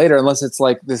month later, unless it's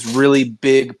like this really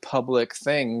big public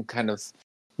thing kind of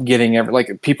getting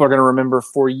like people are going to remember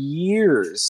for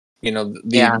years,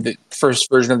 the first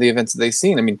version of the events that they've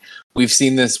seen. I mean, we've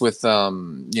seen this with,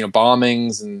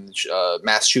 bombings and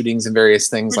mass shootings and various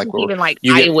things, like where even like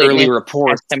you get early eyewitness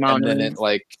reports and then it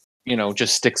like,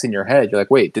 just sticks in your head. You're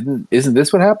like, wait, isn't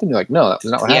this what happened? You're like, no, that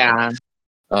was not what happened.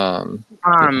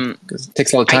 Because it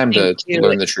takes a lot of time to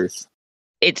learn the truth.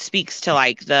 It speaks to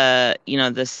like the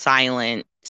silent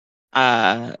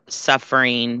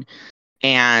suffering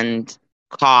and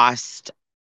cost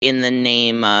in the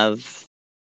name of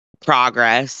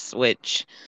progress, which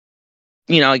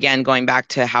again, going back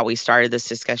to how we started this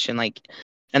discussion, like,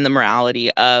 and the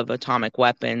morality of atomic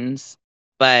weapons,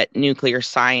 but nuclear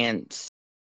science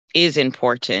is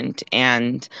important.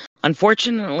 And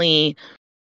unfortunately,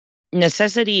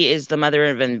 necessity is the mother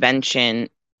of invention,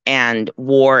 and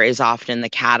war is often the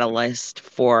catalyst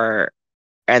for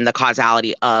and the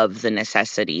causality of the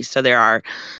necessity. So there are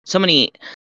so many,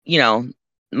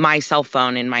 my cell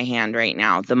phone in my hand right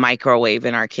now, the microwave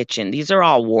in our kitchen, these are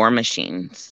all war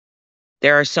machines.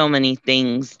 There are so many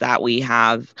things that we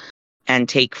have and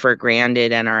take for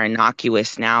granted and are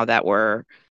innocuous now that were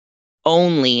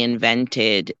only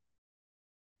invented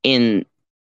in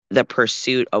the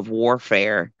pursuit of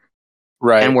warfare,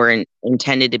 right? And were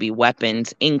intended to be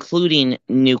weapons, including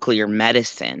nuclear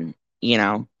medicine.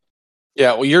 Yeah,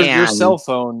 well, your cell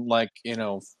phone, like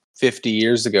 50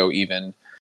 years ago, even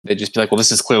they'd just be like, well,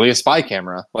 this is clearly a spy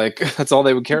camera. Like that's all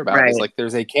they would care about. Right. Is like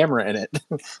there's a camera in it.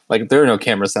 Like there are no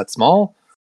cameras that small.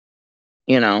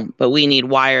 But we need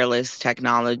wireless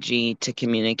technology to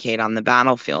communicate on the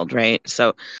battlefield, right?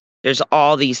 So there's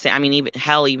all these things. I mean,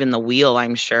 even the wheel,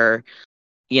 I'm sure,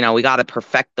 we got to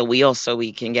perfect the wheel so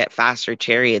we can get faster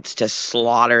chariots to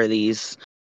slaughter these,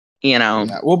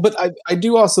 Yeah, well, but I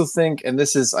do also think, and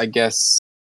this is, I guess,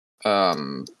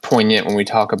 poignant when we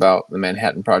talk about the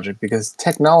Manhattan Project, because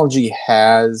technology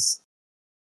has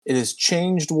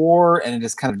changed war, and it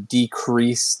has kind of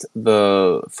decreased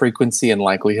the frequency and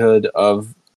likelihood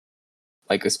of,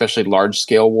 like, especially large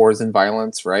scale wars and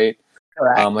violence, right?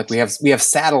 Correct. Like we have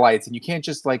satellites, and you can't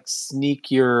just like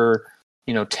sneak your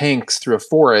tanks through a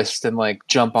forest and like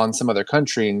jump on some other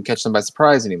country and catch them by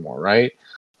surprise anymore, right?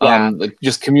 Yeah. Like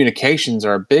just communications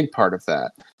are a big part of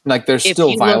that. Like there's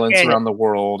still violence around the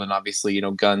world, and obviously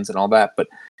guns and all that, but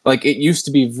like it used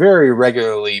to be very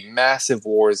regularly massive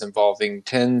wars involving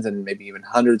tens and maybe even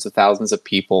hundreds of thousands of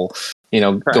people,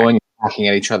 going hacking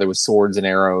at each other with swords and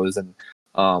arrows, and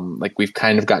like we've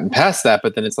kind of gotten past that,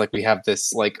 but then it's like we have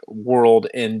this like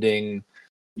world-ending,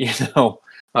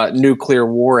 nuclear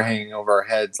war hanging over our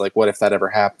heads. Like, what if that ever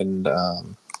happened?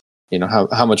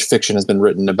 How much fiction has been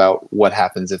written about what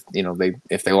happens if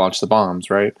they launch the bombs,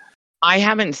 right? I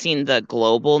haven't seen the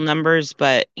global numbers,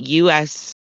 but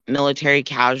U.S. military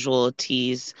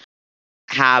casualties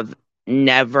have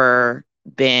never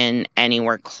been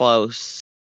anywhere close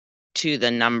to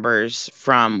the numbers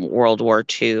from World War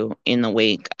II in the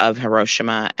wake of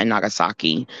Hiroshima and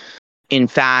Nagasaki. In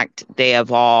fact, they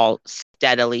have all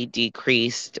steadily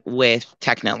decreased with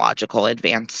technological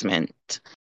advancement.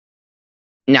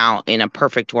 Now, in a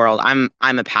perfect world, I'm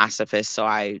a pacifist, so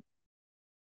I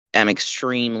am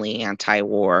extremely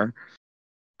anti-war.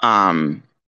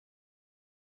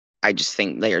 I just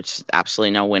think there's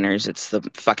absolutely no winners. It's the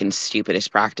fucking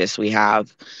stupidest practice we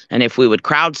have. And if we would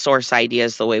crowdsource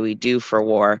ideas the way we do for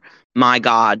war, my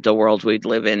God, the world we'd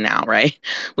live in now, right?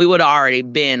 We would already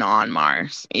been on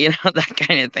Mars, that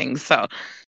kind of thing. So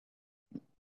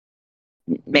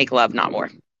make love, not war.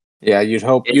 Yeah, you'd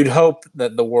hope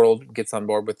that the world gets on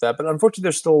board with that, but unfortunately,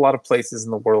 there's still a lot of places in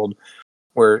the world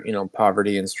where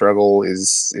poverty and struggle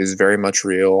is very much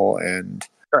real, and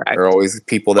Correct. there are always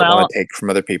people that want to take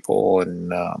from other people,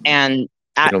 and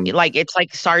it's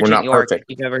like Sergeant not York. perfect.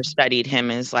 If you've ever studied him,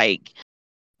 is like,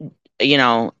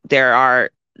 there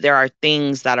are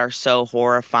things that are so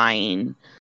horrifying,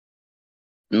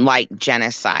 like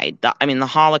genocide. The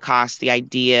Holocaust, the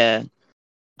idea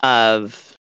of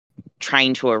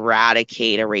trying to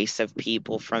eradicate a race of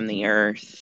people from the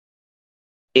earth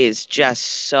is just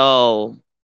so,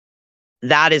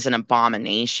 that is an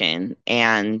abomination.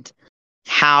 And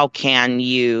how can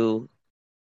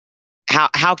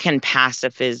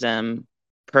pacifism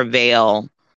prevail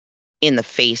in the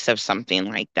face of something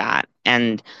like that?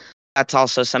 And that's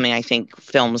also something I think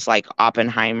films like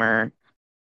Oppenheimer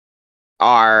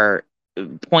are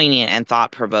poignant and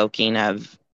thought-provoking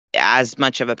of. As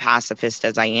much of a pacifist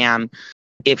as I am,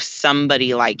 if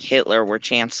somebody like Hitler were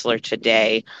chancellor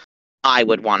today, I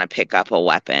would want to pick up a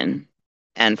weapon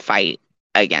and fight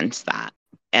against that.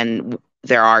 And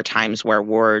there are times where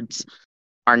words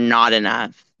are not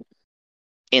enough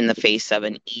in the face of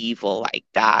an evil like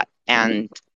that. And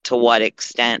to what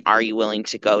extent are you willing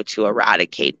to go to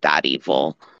eradicate that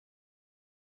evil?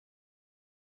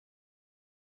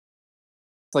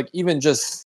 It's like even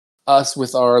just us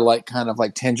with our kind of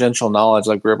tangential knowledge,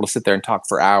 we're able to sit there and talk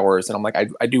for hours, and I'm like, I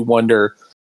do wonder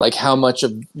how much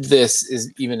of this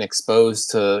is even exposed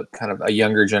to kind of a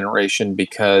younger generation,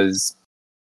 because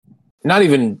not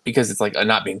even because it's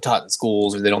not being taught in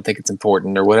schools or they don't think it's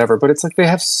important or whatever, but it's they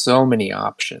have so many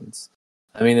options.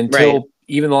 I mean, until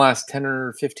even the last 10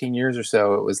 or 15 years or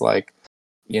so, it was old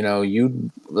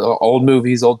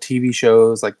movies, old TV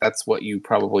shows, that's what you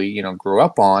probably, grew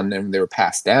up on, and they were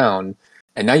passed down.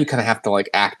 And now you kind of have to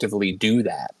actively do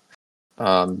that.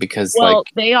 Because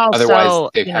they also, otherwise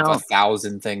they have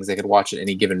 1,000 things they could watch at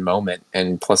any given moment.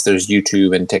 And plus there's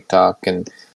YouTube and TikTok and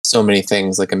so many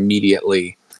things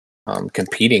immediately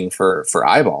competing for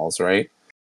eyeballs, right?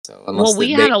 So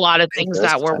we had a lot of things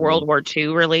that were World War II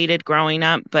related growing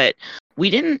up, but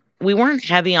we weren't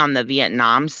heavy on the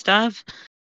Vietnam stuff.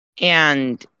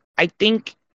 And I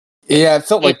think it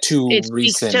felt too it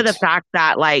recent. Speaks to the fact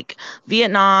that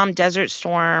Vietnam, Desert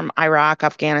Storm, Iraq,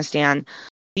 Afghanistan,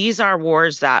 these are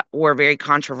wars that were very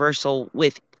controversial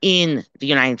within the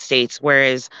United States,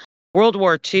 whereas World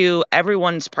War II,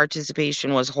 everyone's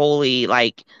participation was wholly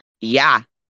yeah,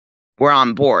 we're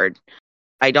on board.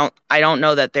 I don't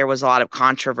know that there was a lot of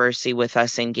controversy with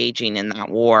us engaging in that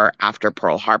war after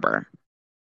Pearl Harbor.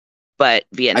 But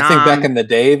Vietnam, I think back in the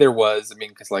day there was,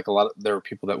 because there were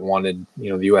people that wanted,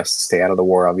 the U.S. to stay out of the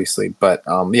war, obviously. But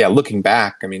looking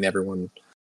back, everyone,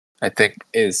 I think,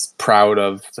 is proud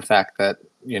of the fact that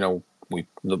that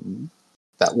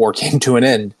war came to an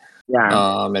end.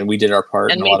 Yeah. And we did our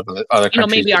part, and a lot of other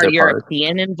countries maybe did our their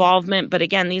European involvement. But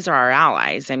again, these are our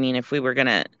allies. If we were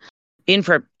gonna in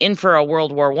for a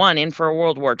World War I, in for a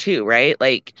World War II, right?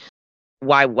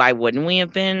 Why wouldn't we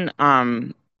have been?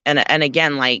 And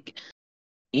again,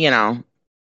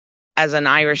 as an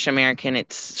Irish American,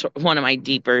 it's one of my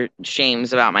deeper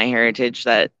shames about my heritage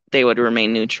that they would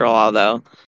remain neutral, although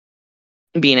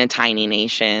being a tiny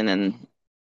nation and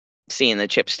seeing the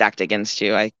chips stacked against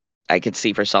you, I could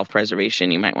see for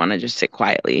self-preservation, you might want to just sit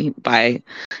quietly by.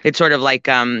 It's sort of like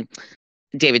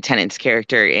David Tennant's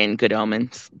character in Good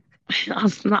Omens.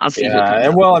 I'll see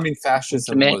and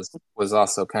fascism was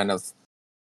also kind of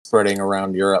spreading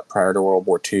around Europe prior to World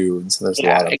War II, and so there's a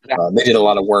lot of they did a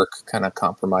lot of work kind of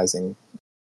compromising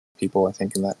people, I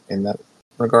think, in that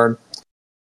regard.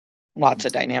 Lots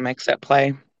of dynamics at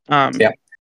play.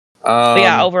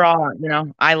 Overall,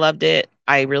 I loved it.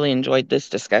 I really enjoyed this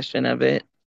discussion of it.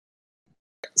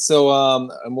 So,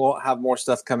 and we'll have more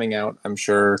stuff coming out, I'm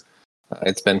sure.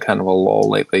 It's been kind of a lull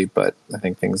lately, but I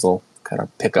think things will kind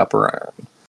of pick up around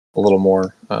a little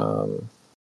more.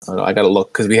 I don't know, I got to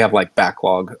look because we have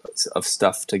backlog of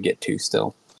stuff to get to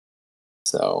still.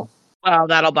 So, well,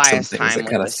 that'll buy us time. That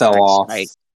kind of fell off. Right?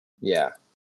 Yeah.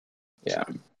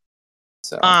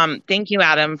 So, thank you,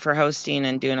 Adam, for hosting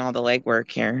and doing all the legwork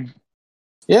here.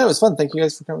 Yeah, it was fun. Thank you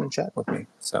guys for coming and chat with me.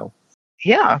 So,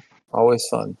 yeah, always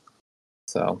fun.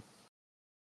 So.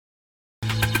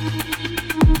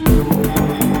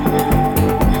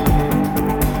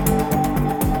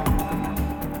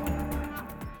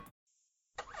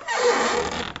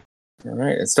 All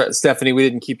right, and Stephanie, we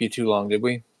didn't keep you too long, did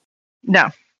we? No.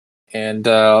 And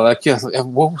what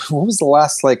was the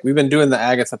last we've been doing the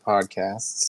Agatha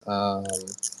podcasts.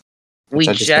 We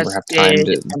I just never have time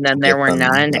did, and then there were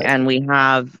none, and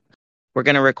we're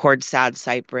gonna record Sad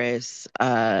Cypress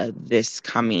this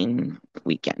coming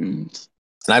weekend.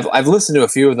 And I've listened to a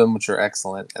few of them, which are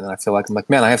excellent, and I feel like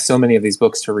man, I have so many of these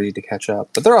books to read to catch up.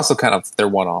 But they're also they're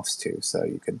one-offs too, so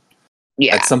you could.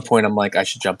 Yeah. At some point, I'm like, I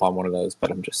should jump on one of those, but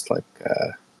I'm just like,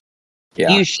 yeah.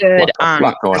 You should,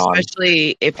 lot going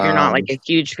especially if you're not a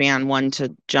huge fan, one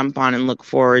to jump on and look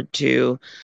forward to,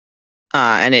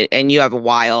 and you have a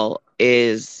while,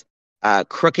 is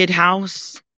Crooked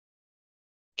House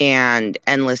and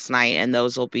Endless Night, and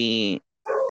those will be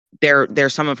they're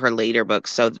some of her later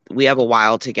books, so we have a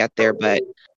while to get there, but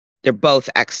they're both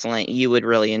excellent. You would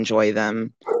really enjoy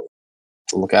them.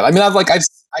 To look at. I mean,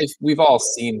 we've all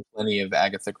seen plenty of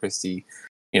Agatha Christie,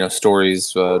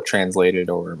 stories translated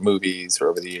or movies or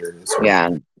over the years. Yeah,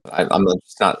 I'm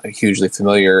just not hugely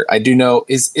familiar. I do know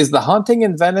is The Haunting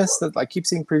in Venice that I keep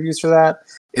seeing previews for that.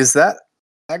 Is that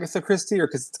Agatha Christie, or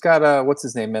because it's got what's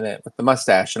his name in it with the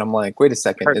mustache? And I'm like, wait a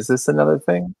second, is this another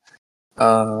thing?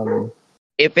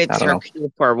 If it's Hercule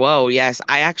Poirot, yes.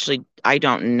 I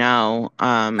don't know.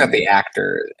 Got the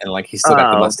actor, and he's still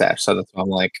got the mustache, so that's why I'm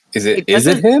like, is it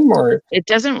him, or it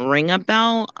doesn't ring a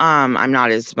bell? I'm not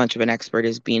as much of an expert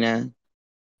as Bina.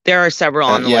 There are several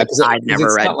on the list I've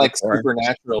never read before. It's not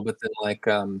supernatural, but then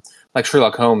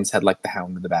Sherlock Holmes had the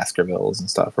Hound of the Baskervilles and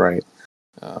stuff, right?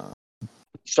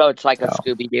 So it's like a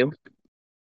Scooby-Doo.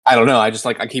 I don't know. I just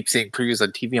I keep seeing previews on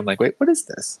TV. I'm like, wait, what is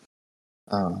this?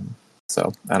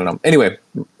 So I don't know. Anyway,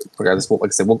 regardless, like I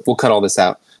said, we'll cut all this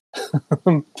out.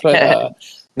 But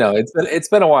no, it's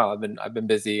been a while. I've been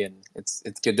busy, and it's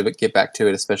good to get back to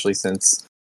it, especially since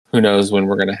who knows when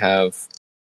we're gonna have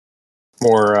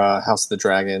more House of the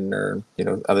Dragon or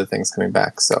other things coming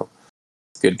back. So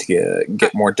it's good to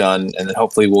get more done, and then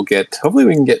hopefully we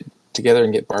can get together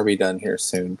and get Barbie done here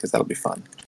soon, because that'll be fun.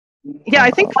 Yeah,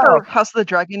 I think for House of the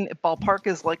Dragon, ballpark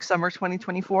is summer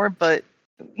 2024, but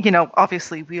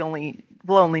obviously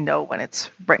we'll only know when it's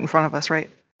right in front of us, right?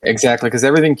 Exactly, because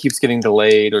everything keeps getting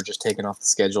delayed or just taken off the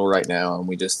schedule right now, and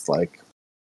we just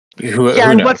who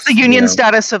and knows, what's the union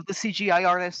status of the CGI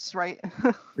artists, right?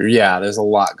 Yeah, there's a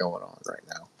lot going on right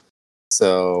now.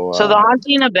 So The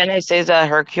Haunting of Venice is a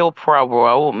Hercule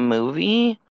Poirot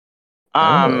movie.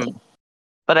 But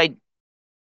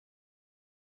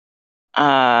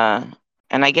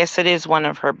and I guess it is one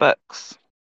of her books.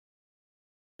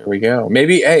 There we go.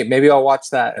 Maybe I'll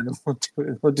watch that, and then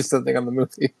we'll do something on the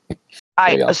movie.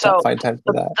 I'll find time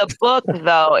for that. The book,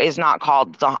 though, is not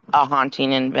called A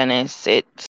Haunting in Venice.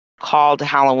 It's called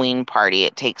Halloween Party.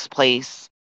 It takes place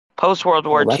post World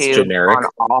War II generic. on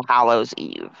All Hallows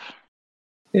Eve.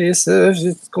 Yes, sir.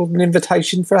 It's called an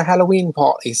invitation for a Halloween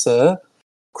party, sir.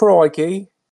 Crikey.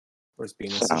 Where's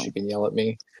Venus so she can yell at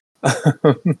me?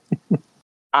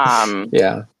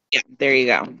 Yeah. Yeah, there you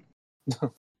go.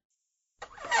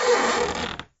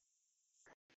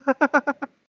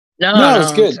 No, it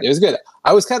was good. It was good.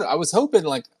 I was hoping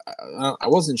I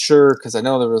wasn't sure, because I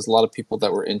know there was a lot of people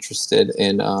that were interested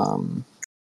in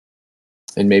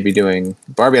maybe doing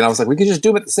Barbie, and I was like, we could just do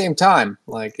them at the same time.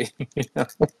 That'd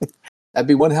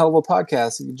be one hell of a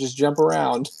podcast. You could just jump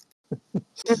around.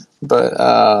 But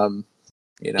I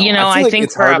think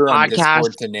it's harder for a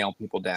podcast to nail people down.